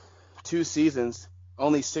 2 seasons,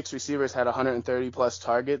 only 6 receivers had 130-plus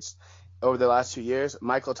targets over the last 2 years.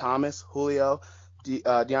 Michael Thomas, Julio,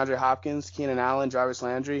 DeAndre Hopkins, Keenan Allen, Jarvis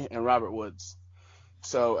Landry, and Robert Woods.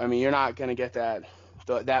 So, I mean, you're not going to get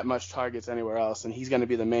that much targets anywhere else, and he's going to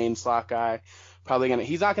be the main slot guy.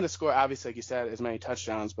 He's not going to score, obviously, like you said, as many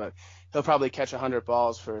touchdowns, but he'll probably catch 100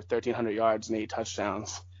 balls for 1,300 yards and 8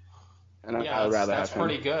 touchdowns. And yeah, I'd rather have him. That's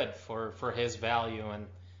pretty good for his value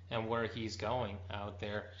and where he's going out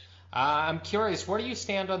there. I'm curious, where do you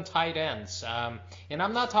stand on tight ends? And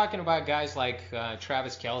I'm not talking about guys like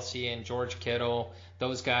Travis Kelce and George Kittle.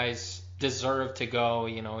 Those guys deserve to go,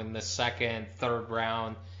 in the 2nd, 3rd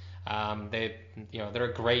round.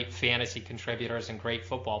 They're great fantasy contributors and great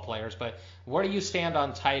football players. But where do you stand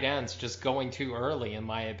on tight ends just going too early, in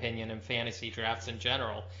my opinion, in fantasy drafts in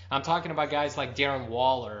general? I'm talking about guys like Darren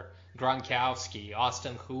Waller, Gronkowski,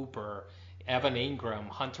 Austin Hooper, Evan Ingram,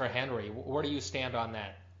 Hunter Henry. Where do you stand on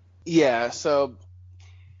that? Yeah, so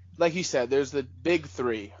like you said, there's the big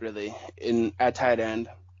 3 really at tight end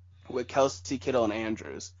with Kelce, Kittle, and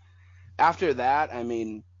Andrews. After that, I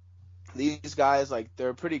mean, these guys,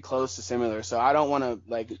 they're pretty close to similar, so I don't want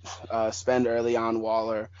to spend early on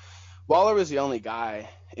Waller. Waller was the only guy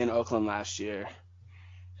in Oakland last year.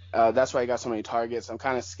 That's why he got so many targets. I'm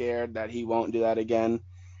kind of scared that he won't do that again.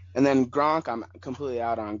 And then Gronk, I'm completely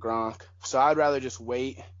out on Gronk. So I'd rather just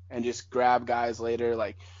wait and just grab guys later.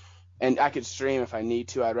 And I could stream if I need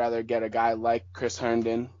to. I'd rather get a guy like Chris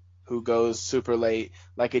Herndon, who goes super late,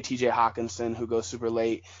 like a TJ Hawkinson, who goes super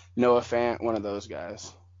late, Noah Fant, one of those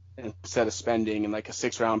guys, instead of spending a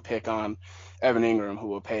 6th-round pick on Evan Ingram, who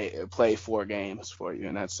will play 4 games for you,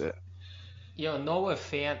 and that's it. Noah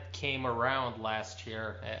Fant came around last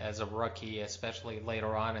year as a rookie, especially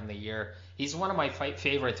later on in the year. He's one of my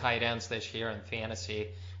favorite tight ends this year in fantasy,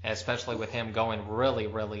 especially with him going really,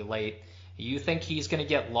 really late. You think he's going to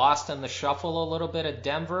get lost in the shuffle a little bit at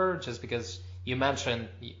Denver, just because you mentioned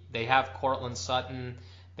they have Cortland Sutton,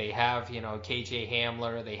 they have KJ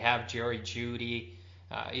Hamler, they have Jerry Jeudy.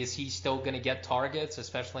 Is he still going to get targets,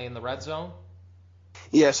 especially in the red zone?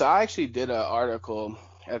 Yeah, so I actually did an article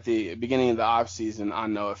at the beginning of the offseason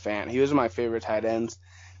on Noah Fant. He was one of my favorite tight ends.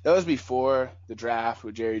 That was before the draft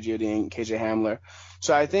with Jerry Jeudy and KJ Hamler.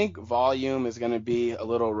 So I think volume is going to be a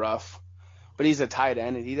little rough but he's a tight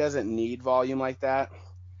end and he doesn't need volume like that.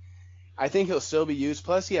 I think he'll still be used.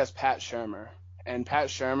 Plus, he has Pat Shurmur. And Pat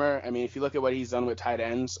Shurmur, I mean, if you look at what he's done with tight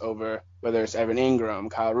ends over whether it's Evan Ingram,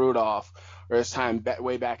 Kyle Rudolph, or his time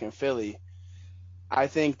way back in Philly, I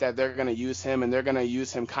think that they're going to use him, and they're going to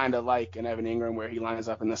use him kind of like an Evan Ingram where he lines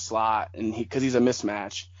up in the slot and because he's a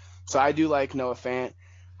mismatch. So I do like Noah Fant.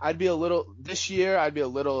 This year, I'd be a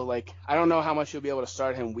little like, I don't know how much you'll be able to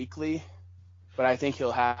start him weekly, but I think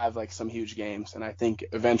he'll have like some huge games. And I think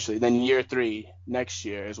eventually, then year 3, next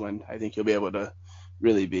year is when I think you'll be able to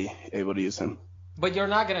really be able to use him. But you're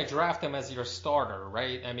not going to draft him as your starter,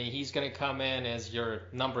 right? I mean, he's going to come in as your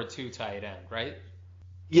number 2 tight end, right?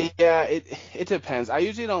 Yeah, it depends. I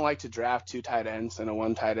usually don't like to draft 2 tight ends in a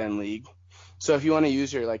 1 tight end league. So if you want to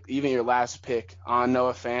use even your last pick on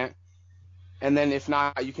Noah Fant, and then if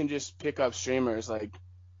not, you can just pick up streamers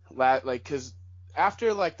because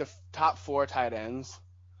after like the top 4 tight ends,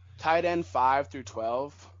 tight end 5 through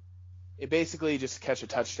 12, it basically just catch a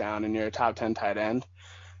touchdown and you're a top 10 tight end.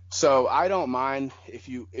 So I don't mind if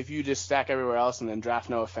you just stack everywhere else and then draft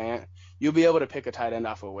Noah Fant, you'll be able to pick a tight end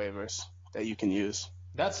off of waivers that you can use.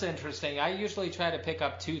 That's interesting. I usually try to pick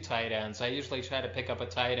up 2 tight ends. I usually try to pick up a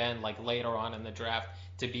tight end like later on in the draft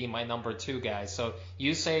to be my number 2 guy. So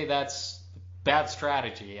you say that's bad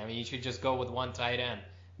strategy. I mean, you should just go with 1 tight end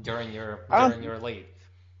during your league.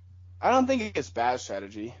 I don't think it's bad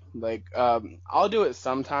strategy. Like, I'll do it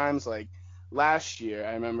sometimes. Like last year,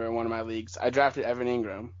 I remember in one of my leagues, I drafted Evan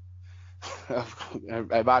Ingram.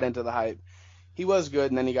 I bought into the hype. He was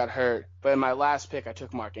good, and then he got hurt. But in my last pick, I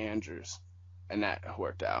took Mark Andrews, and that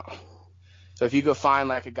worked out. So if you could find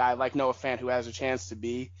like a guy like Noah Fant who has a chance to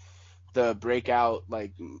be the breakout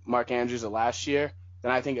like Mark Andrews of last year,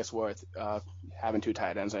 then I think it's worth having 2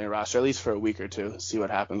 tight ends on your roster, at least for a week or 2, see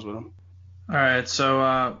what happens with them. All right,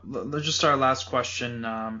 so let's just start our last question.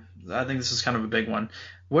 I think this is kind of a big one.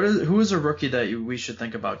 Who is a rookie that we should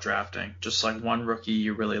think about drafting? Just like one rookie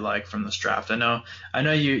you really like from this draft. I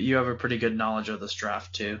know you have a pretty good knowledge of this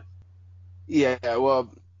draft too. Yeah, well,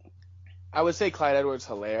 I would say Clyde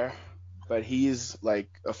Edwards-Helaire, but he's like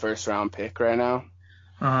a first-round pick right now.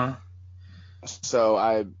 Uh-huh. So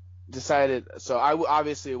I decided, I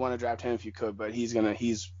obviously want to draft him if you could, but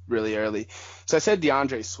he's really early. So I said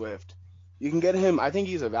DeAndre Swift. You can get him, I think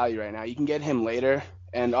he's a value right now. You can get him later,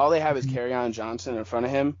 and all they have is Kerryon Johnson in front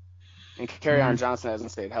of him, and Kerryon Johnson hasn't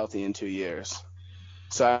stayed healthy in 2 years.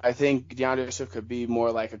 So I think DeAndre Swift could be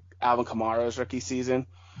more like Alvin Kamara's rookie season,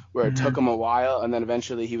 where it took him a while, and then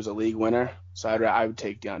eventually he was a league winner. So I would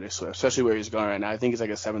take DeAndre Swift, especially where he's going right now. I think he's like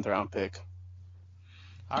a 7th-round pick.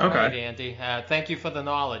 All right, Andy. Thank you for the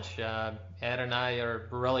knowledge. Ed and I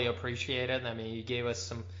really appreciate it. I mean, you gave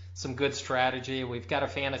us some good strategy. We've got a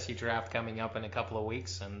fantasy draft coming up in a couple of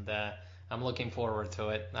weeks, and I'm looking forward to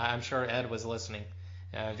it. I'm sure Ed was listening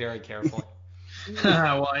very carefully.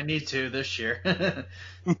 Well, I need to this year.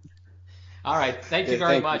 All right. Thank you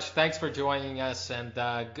very much. Thanks for joining us, and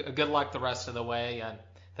good luck the rest of the way. And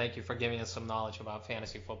thank you for giving us some knowledge about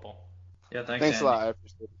fantasy football. Yeah, thanks Andy. A lot. I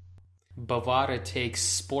appreciate it. Bovada takes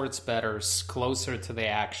sports bettors closer to the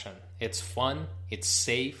action. It's fun, it's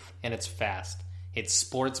safe, and it's fast. It's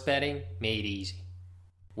sports betting made easy.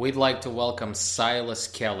 We'd like to welcome Silas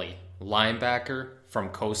Kelly, linebacker from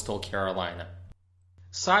Coastal Carolina.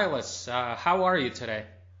 Silas, how are you today?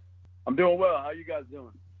 I'm doing well. How are you guys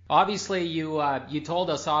doing? Obviously, you told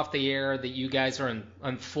us off the air that you guys are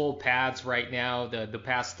on full pads right now the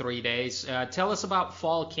past 3 days. Tell us about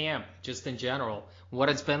fall camp, just in general, what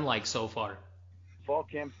it's been like so far. Fall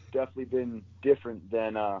camp's definitely been different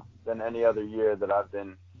than any other year that I've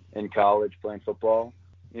been in college playing football.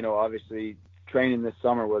 You know, obviously training this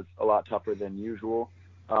summer was a lot tougher than usual.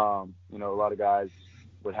 You know, a lot of guys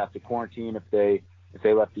would have to quarantine if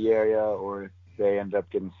they left the area or if they ended up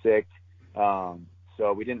getting sick.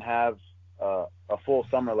 So we didn't have a full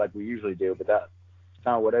summer like we usually do, but that's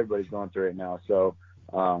kind of what everybody's going through right now. So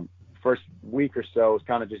first week or so was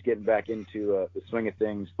kind of just getting back into the swing of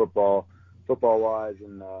things football wise,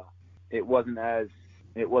 and it wasn't as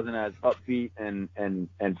upbeat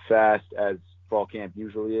and fast as fall camp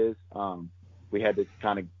usually is. We had to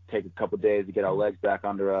kind of take a couple days to get our legs back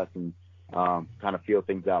under us and kind of feel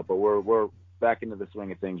things out. But we're back into the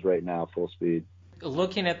swing of things right now, full speed.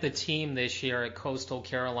 Looking at the team this year at Coastal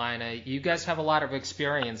Carolina, you guys have a lot of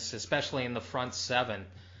experience, especially in the front seven.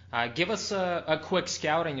 Give us a quick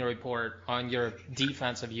scouting report on your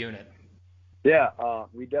defensive unit. Yeah,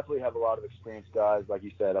 we definitely have a lot of experienced guys, like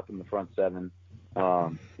you said, up in the front seven.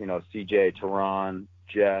 You know, CJ, Teron,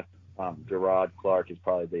 Jeff, Gerard Clark is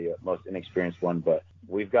probably the most inexperienced one, but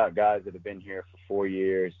we've got guys that have been here for 4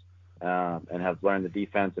 years. and have learned the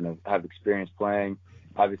defense and have experience playing.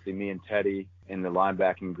 Obviously, me and Teddy in the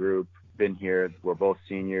linebacking group been here. We're both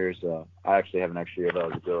seniors. I actually have an extra year of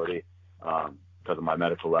eligibility because of my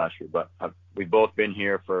medical last year, but we've both been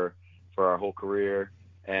here for our whole career,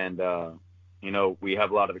 and we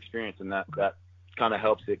have a lot of experience, and that kind of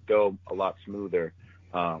helps it go a lot smoother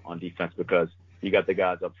on defense, because you got the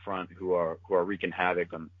guys up front who are wreaking havoc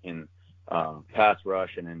in pass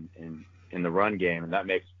rush and in the run game, and that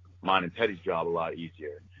makes mine and Teddy's job a lot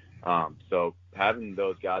easier. So having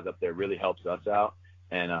those guys up there really helps us out,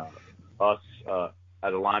 and us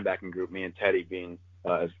as a linebacking group, me and Teddy being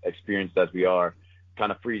as experienced as we are,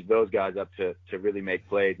 kind of frees those guys up to really make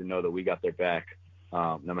plays and know that we got their back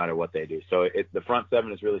no matter what they do. So the front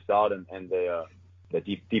seven is really solid, and the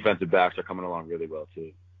defensive backs are coming along really well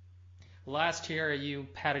too. Last year, you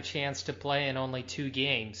had a chance to play in only 2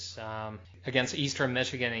 games against Eastern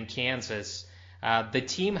Michigan and Kansas. The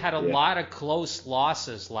team had a lot of close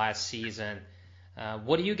losses last season.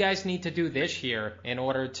 What do you guys need to do this year in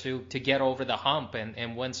order to get over the hump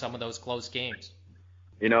and win some of those close games?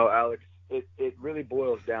 Alex, it really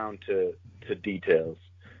boils down to details.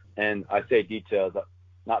 And I say details,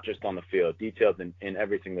 not just on the field, details in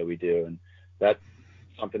everything that we do. And that's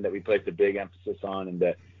something that we place a big emphasis on, and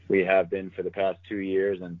that we have been for the past 2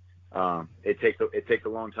 years. And it takes a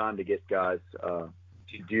long time to get guys to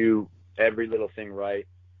do every little thing right,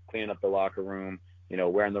 cleaning up the locker room,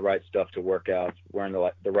 wearing the right stuff to work out, wearing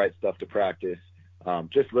the right stuff to practice.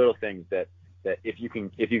 Just little things that if you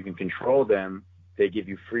can control them, they give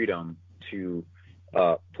you freedom to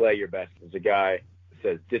play your best. As a guy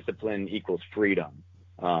says, discipline equals freedom,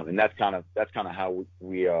 and that's kind of how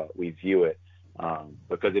we view it.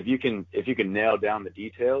 Because if you can nail down the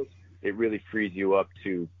details, it really frees you up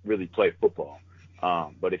to really play football.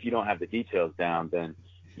 But if you don't have the details down, then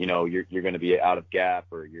you're going to be out of gap,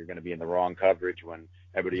 or you're going to be in the wrong coverage when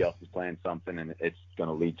everybody else is playing something, and it's going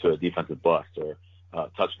to lead to a defensive bust or a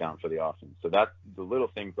touchdown for the offense. So that's the little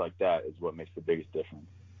things like that is what makes the biggest difference.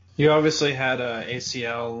 You obviously had a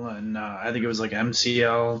ACL and I think it was like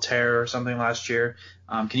MCL tear or something last year.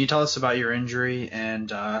 Can you tell us about your injury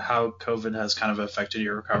and how COVID has kind of affected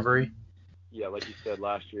your recovery? Yeah, like you said,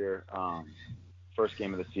 last year, first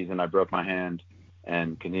game of the season, I broke my hand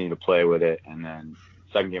and continued to play with it. And then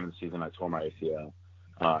second game of the season, I tore my ACL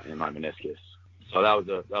in my meniscus. So that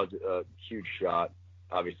was a huge shot,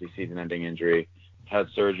 obviously season-ending injury. Had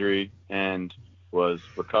surgery and was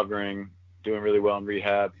recovering, doing really well in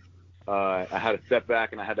rehab. I had a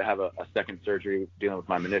setback, and I had to have a second surgery dealing with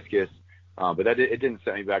my meniscus. But it didn't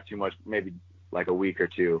set me back too much, maybe like a week or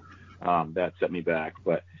two that set me back.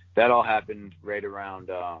 But that all happened right around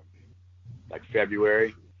like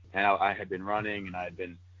February. And I had been running, and I had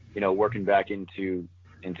been, working back into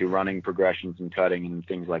running progressions and cutting and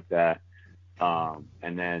things like that.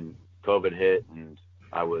 And then COVID hit, and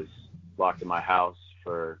I was locked in my house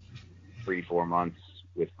for 3-4 months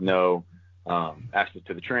with no access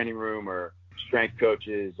to the training room or strength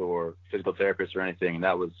coaches or physical therapists or anything. And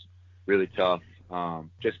that was really tough.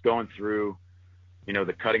 Just going through,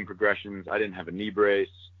 the cutting progressions. I didn't have a knee brace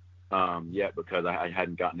yet because I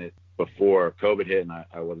hadn't gotten it before COVID hit, and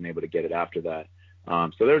I wasn't able to get it after that.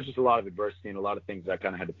 So there was just a lot of adversity and a lot of things that I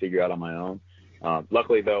kind of had to figure out on my own.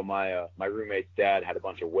 Luckily, though, my roommate's dad had a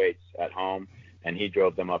bunch of weights at home, and he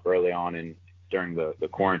drove them up early on during the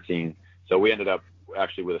quarantine. So we ended up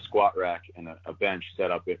actually with a squat rack and a bench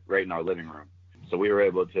set up right in our living room. So we were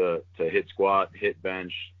able to hit squat, hit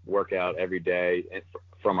bench, work out every day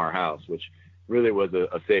from our house, which really was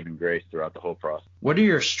a saving grace throughout the whole process. What are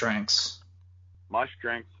your strengths? My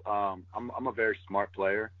strengths, I'm a very smart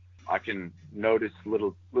player. I can notice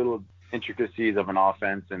little intricacies of an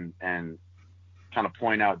offense and kind of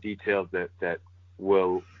point out details that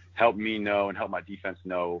will help me know and help my defense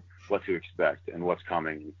know what to expect and what's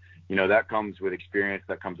coming. That comes with experience,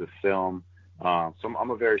 that comes with film. So I'm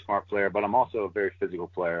a very smart player, but I'm also a very physical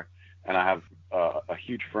player, and I have a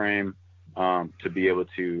huge frame to be able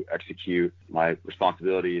to execute my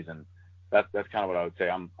responsibilities, and that's kind of what I would say.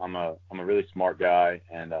 I'm a really smart guy,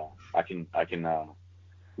 and I can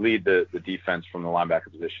lead the defense from the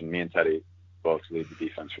linebacker position. Me and Teddy both lead the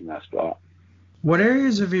defense from that spot. What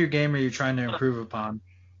areas of your game are you trying to improve upon?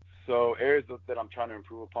 So areas that I'm trying to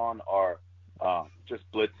improve upon are just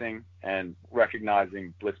blitzing and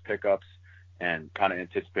recognizing blitz pickups and kind of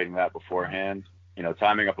anticipating that beforehand.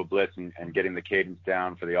 Timing up a blitz and getting the cadence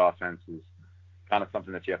down for the offense is kind of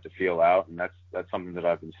something that you have to feel out, and that's something that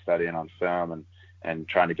I've been studying on film and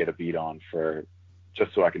trying to get a beat on for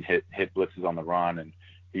just so I can hit blitzes on the run and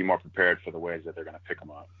be more prepared for the ways that they're going to pick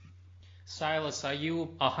them up. Silas, are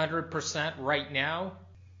you 100% right now?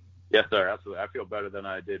 Yes, sir. Absolutely. I feel better than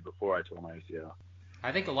I did before I tore my ACL.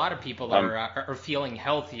 I think a lot of people are feeling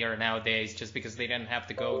healthier nowadays just because they didn't have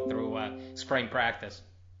to go through spring practice.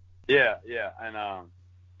 Yeah, and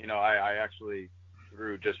I actually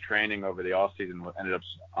through just training over the off season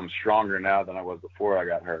I'm stronger now than I was before I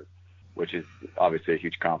got hurt, which is obviously a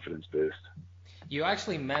huge confidence boost. You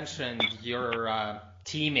actually mentioned your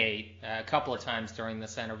teammate a couple of times during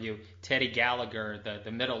this interview, Teddy Gallagher,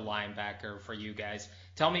 the middle linebacker for you guys.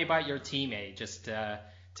 Tell me about your teammate. Just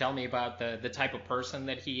tell me about the type of person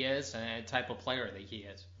that he is and the type of player that he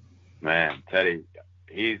is. Man, Teddy,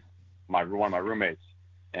 he's one of my roommates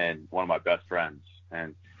and one of my best friends.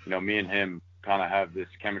 And, me and him kind of have this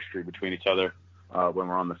chemistry between each other when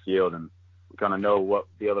we're on the field, and we kind of know what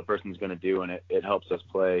the other person's going to do, and it helps us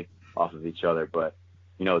play off of each other. But,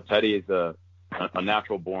 Teddy is a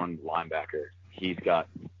natural-born linebacker. He's got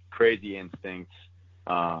crazy instincts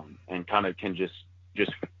and kind of can just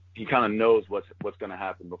he kind of knows what's going to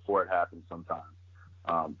happen before it happens sometimes.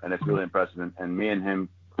 And it's really impressive. And me and him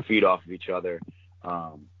feed off of each other.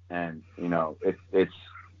 And,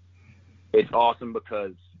 it's awesome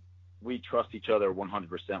because we trust each other 100%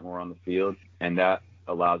 when we're on the field, and that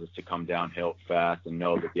allows us to come downhill fast and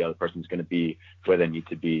know that the other person's going to be where they need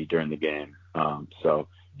to be during the game. So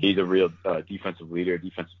he's a real defensive leader,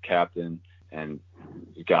 defensive captain, and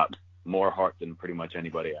he's got more heart than pretty much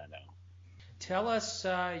anybody I know. Tell us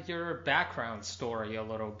your background story a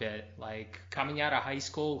little bit. Like coming out of high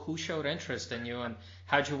school, who showed interest in you, and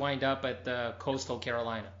how'd you wind up at Coastal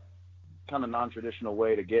Carolina? Kind of non-traditional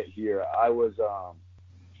way to get here. I was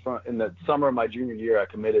in the summer of my junior year, I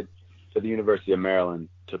committed to the University of Maryland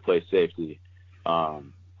to play safety.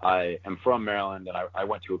 I am from Maryland, and I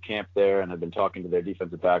went to a camp there and had been talking to their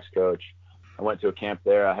defensive backs coach. I went to a camp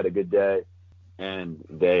there. I had a good day, and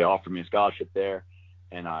they offered me a scholarship there,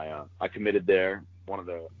 and I committed there. One of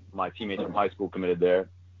my teammates from high school committed there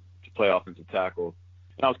to play offensive tackle,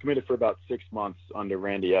 and I was committed for about 6 months under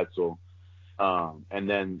Randy Edsall. And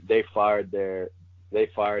then they fired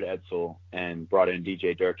Edsall and brought in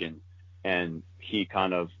DJ Durkin, and he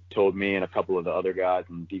kind of told me and a couple of the other guys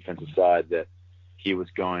on the defensive side that he was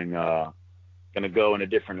going to go in a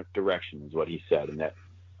different direction, is what he said, and that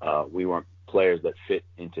we weren't players that fit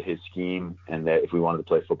into his scheme, and that if we wanted to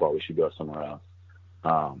play football, we should go somewhere else.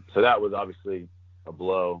 So that was obviously a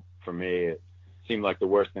blow for me. It seemed like the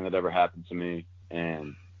worst thing that ever happened to me,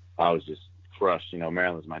 and I was just crushed.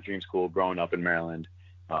 Maryland was my dream school growing up in Maryland.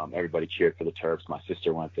 Everybody cheered for the Terps. My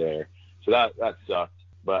sister went there. So that sucked.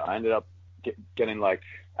 But I ended up getting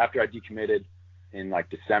after I decommitted in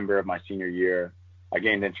December of my senior year, I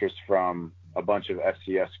gained interest from a bunch of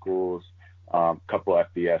FCS schools, a couple of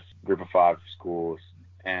FBS Group of 5 schools,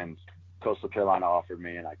 and Coastal Carolina offered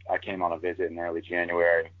me, and I came on a visit in early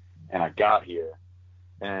January, and I got here,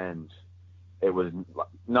 and it was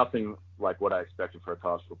nothing like what I expected for a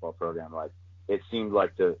college football program. It seemed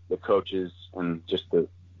like the coaches and just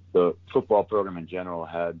the football program in general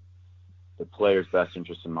had the players' best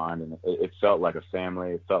interest in mind, and it felt like a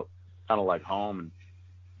family. It felt kind of like home.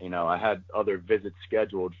 And, I had other visits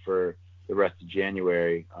scheduled for the rest of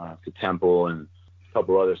January to Temple and a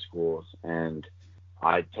couple other schools. And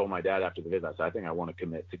I told my dad after the visit, I said, I think I want to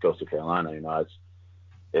commit to Coastal Carolina.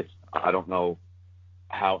 I don't know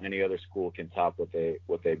how any other school can top what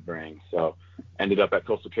they bring. So ended up at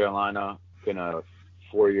Coastal Carolina, been a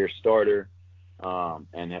 4-year starter,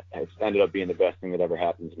 and it's ended up being the best thing that ever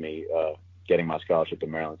happened to me, getting my scholarship to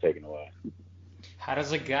Maryland taken away. How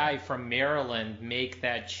does a guy from Maryland make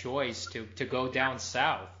that choice to go down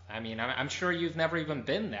south? I mean, I'm sure you've never even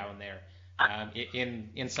been down there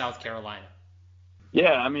in South Carolina.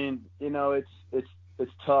 Yeah, I mean,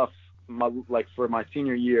 it's tough. For my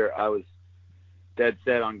senior year, I was dead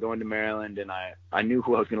set on going to Maryland, and I knew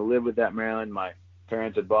who I was going to live with at Maryland. My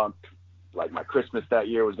parents had bought my Christmas that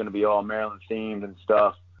year was going to be all Maryland themed and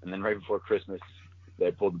stuff, and then right before Christmas,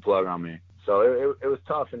 they pulled the plug on me. So it was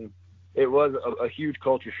tough, and it was a huge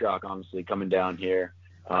culture shock, honestly, coming down here.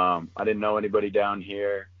 I didn't know anybody down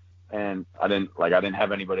here, and I didn't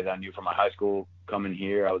have anybody that I knew from my high school coming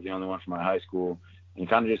here. I was the only one from my high school, and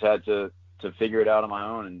kind of just had to figure it out on my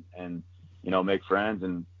own and make friends.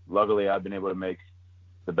 And luckily, I've been able to make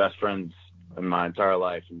the best friends in my entire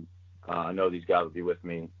life, and I know these guys will be with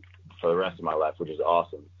me for the rest of my life, which is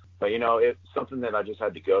awesome. But it's something that I just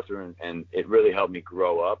had to go through, and it really helped me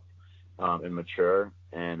grow up and mature.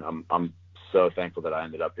 And I'm so thankful that I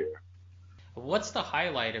ended up here. What's the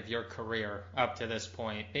highlight of your career up to this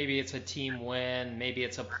point? Maybe it's a team win, maybe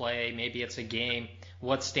it's a play, maybe it's a game.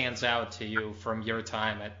 What stands out to you from your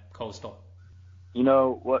time at Coastal?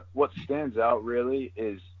 What stands out really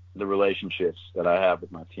is the relationships that I have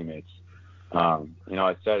with my teammates.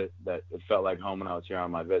 I said that it felt like home when I was here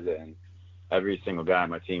on my visit, and every single guy on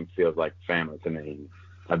my team feels like family to me.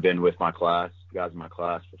 I've been with my class, guys in my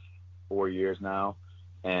class, for 4 years now,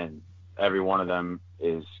 and every one of them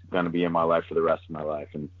is going to be in my life for the rest of my life,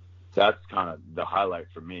 and that's kind of the highlight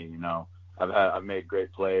for me. I've made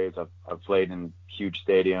great plays. I've played in huge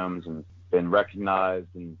stadiums and been recognized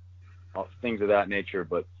and things of that nature,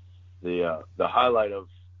 but the highlight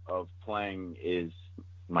of playing is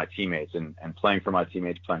my teammates and playing for my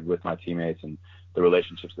teammates, playing with my teammates, and the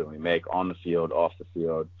relationships that we make on the field, off the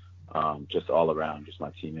field, just all around, just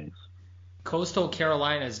my teammates. Coastal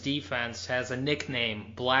Carolina's defense has a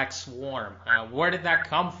nickname, Black Swarm. Where did that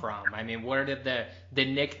come from? I mean, where did the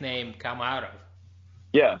nickname come out of?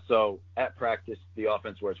 Yeah, so at practice, the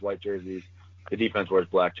offense wears white jerseys, the defense wears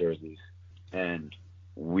black jerseys, and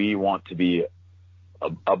we want to be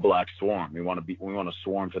a black swarm. We want to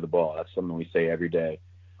swarm to the ball. That's something we say every day.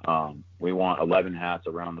 We want 11 hats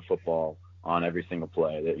around the football on every single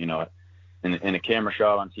play. That in a camera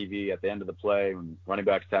shot on TV at the end of the play, when running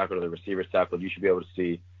back's tackled or the receiver's tackled, you should be able to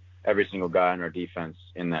see every single guy in our defense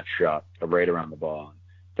in that shot, right around the ball.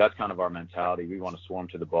 That's kind of our mentality. We want to swarm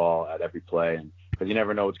to the ball at every play, and because you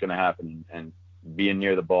never know what's going to happen, and being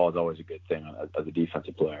near the ball is always a good thing as a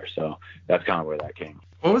defensive player. So that's kind of where that came.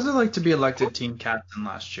 What was it like to be elected team captain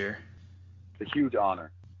last year? It's a huge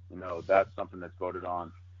honor. That's something that's voted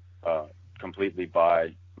on completely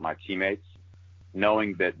by my teammates,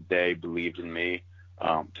 knowing that they believed in me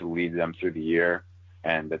to lead them through the year,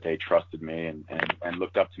 and that they trusted me and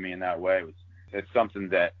looked up to me in that way. It's something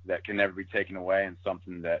that can never be taken away, and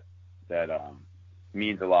something that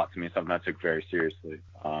means a lot to me, something I took very seriously.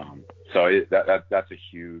 That's a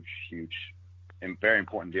huge and very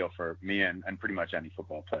important deal for me and pretty much any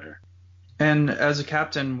football player. And as a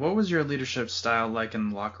captain, what was your leadership style like in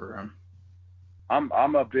the locker room?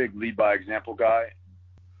 I'm a big lead by example guy.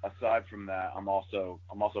 Aside from that, I'm also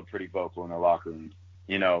pretty vocal in the locker room.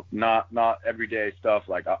 Not everyday stuff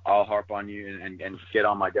like I'll harp on you and get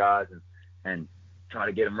on my guys and try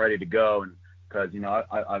to get them ready to go, and because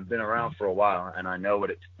I've been around for a while and I know what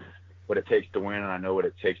it takes to win, and I know what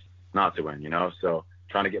it takes not to win. So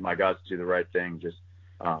trying to get my guys to do the right thing, just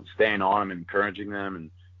staying on them, encouraging them,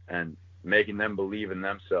 and making them believe in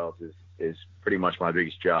themselves is pretty much my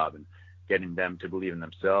biggest job, and getting them to believe in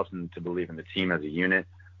themselves and to believe in the team as a unit.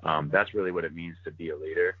 That's really what it means to be a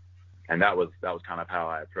leader, and that was kind of how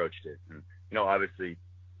I approached it. And obviously,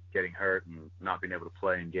 getting hurt and not being able to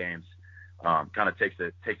play in games kind of takes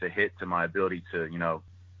a hit to my ability to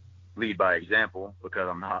lead by example, because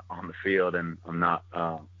I'm not on the field and I'm not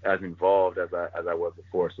as involved as I was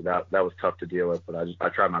before. So that was tough to deal with, but I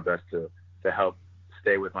tried my best to help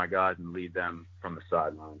stay with my guys and lead them from the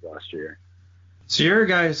sidelines last year. So you're a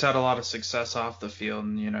guy who's had a lot of success off the field,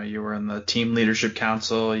 and you were in the team leadership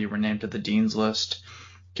council, you were named to the dean's list.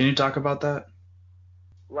 Can you talk about that?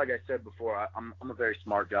 Like I said before, I'm a very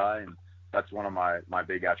smart guy, and that's one of my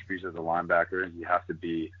big attributes as a linebacker. You have to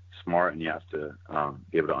be smart, and you have to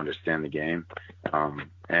be able to understand the game.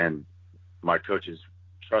 And my coaches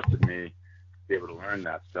trusted me to be able to learn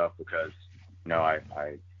that stuff, because I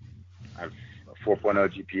have a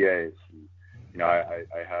 4.0 GPAs. I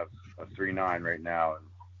have a 3.9 right now, and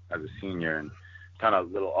as a senior, and kind of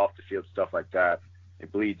little off the field stuff like that,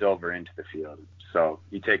 it bleeds over into the field. So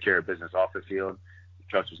you take care of business off the field,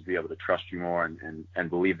 coaches will be able to trust you more and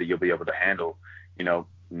believe that you'll be able to handle,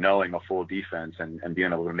 knowing a full defense and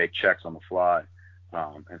being able to make checks on the fly,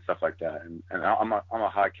 and stuff like that. And I'm a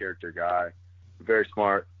high character guy, very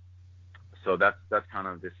smart. So that's kind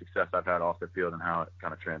of the success I've had off the field and how it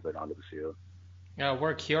kind of translates onto the field.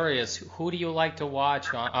 We're curious, who do you like to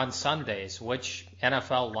watch on Sundays? Which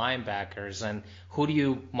NFL linebackers, and who do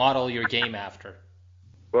you model your game after?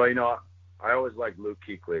 Well, I always like Luke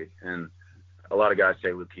Kuechly, and a lot of guys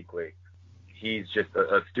say Luke Kuechly. He's just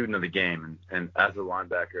a student of the game, and as a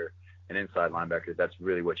linebacker, an inside linebacker, that's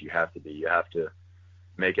really what you have to be. You have to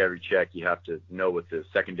make every check. You have to know what the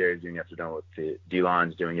secondary is doing. You have to know what the D-line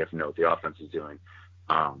is doing. You have to know what the offense is doing.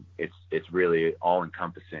 It's really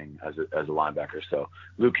all-encompassing as a linebacker. So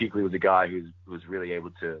Luke Kuechly was a guy who was really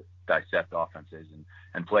able to dissect offenses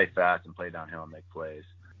and play fast and play downhill and make plays.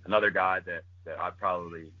 Another guy that I'd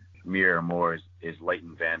probably mirror more is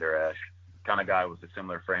Leighton Vander Esch, kind of guy with a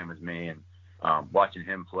similar frame as me, and watching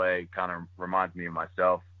him play kind of reminds me of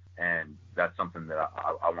myself, and that's something that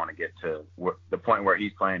I want to get to the point where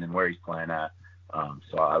he's playing and where he's playing at.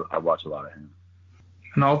 So I watch a lot of him.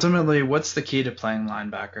 And ultimately, what's the key to playing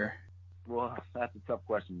linebacker? Well, that's a tough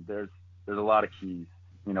question. There's a lot of keys.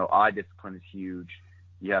 Eye discipline is huge.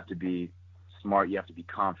 You have to be smart. You have to be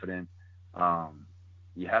confident.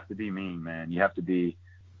 You have to be mean, man. You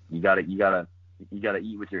gotta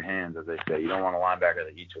eat with your hands, as they say. You don't want a linebacker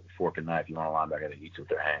that eats with a fork and knife. You want a linebacker that eats with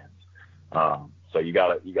their hands. So you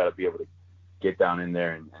gotta be able to get down in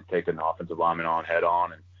there and take an offensive lineman on head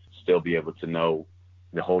on, and still be able to know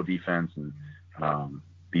the whole defense, and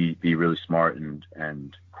be really smart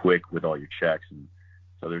and quick with all your checks. And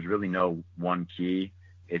so there's really no one key.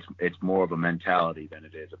 It's more of a mentality than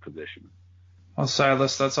it is a position. Well,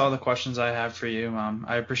 Silas, that's all the questions I have for you.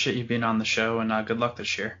 I appreciate you being on the show, and good luck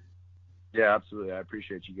this year. Yeah, absolutely. I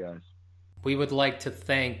appreciate you guys. We would like to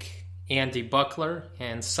thank Andy Buckler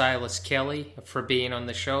and Silas Kelly for being on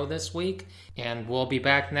the show this week, and we'll be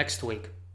back next week.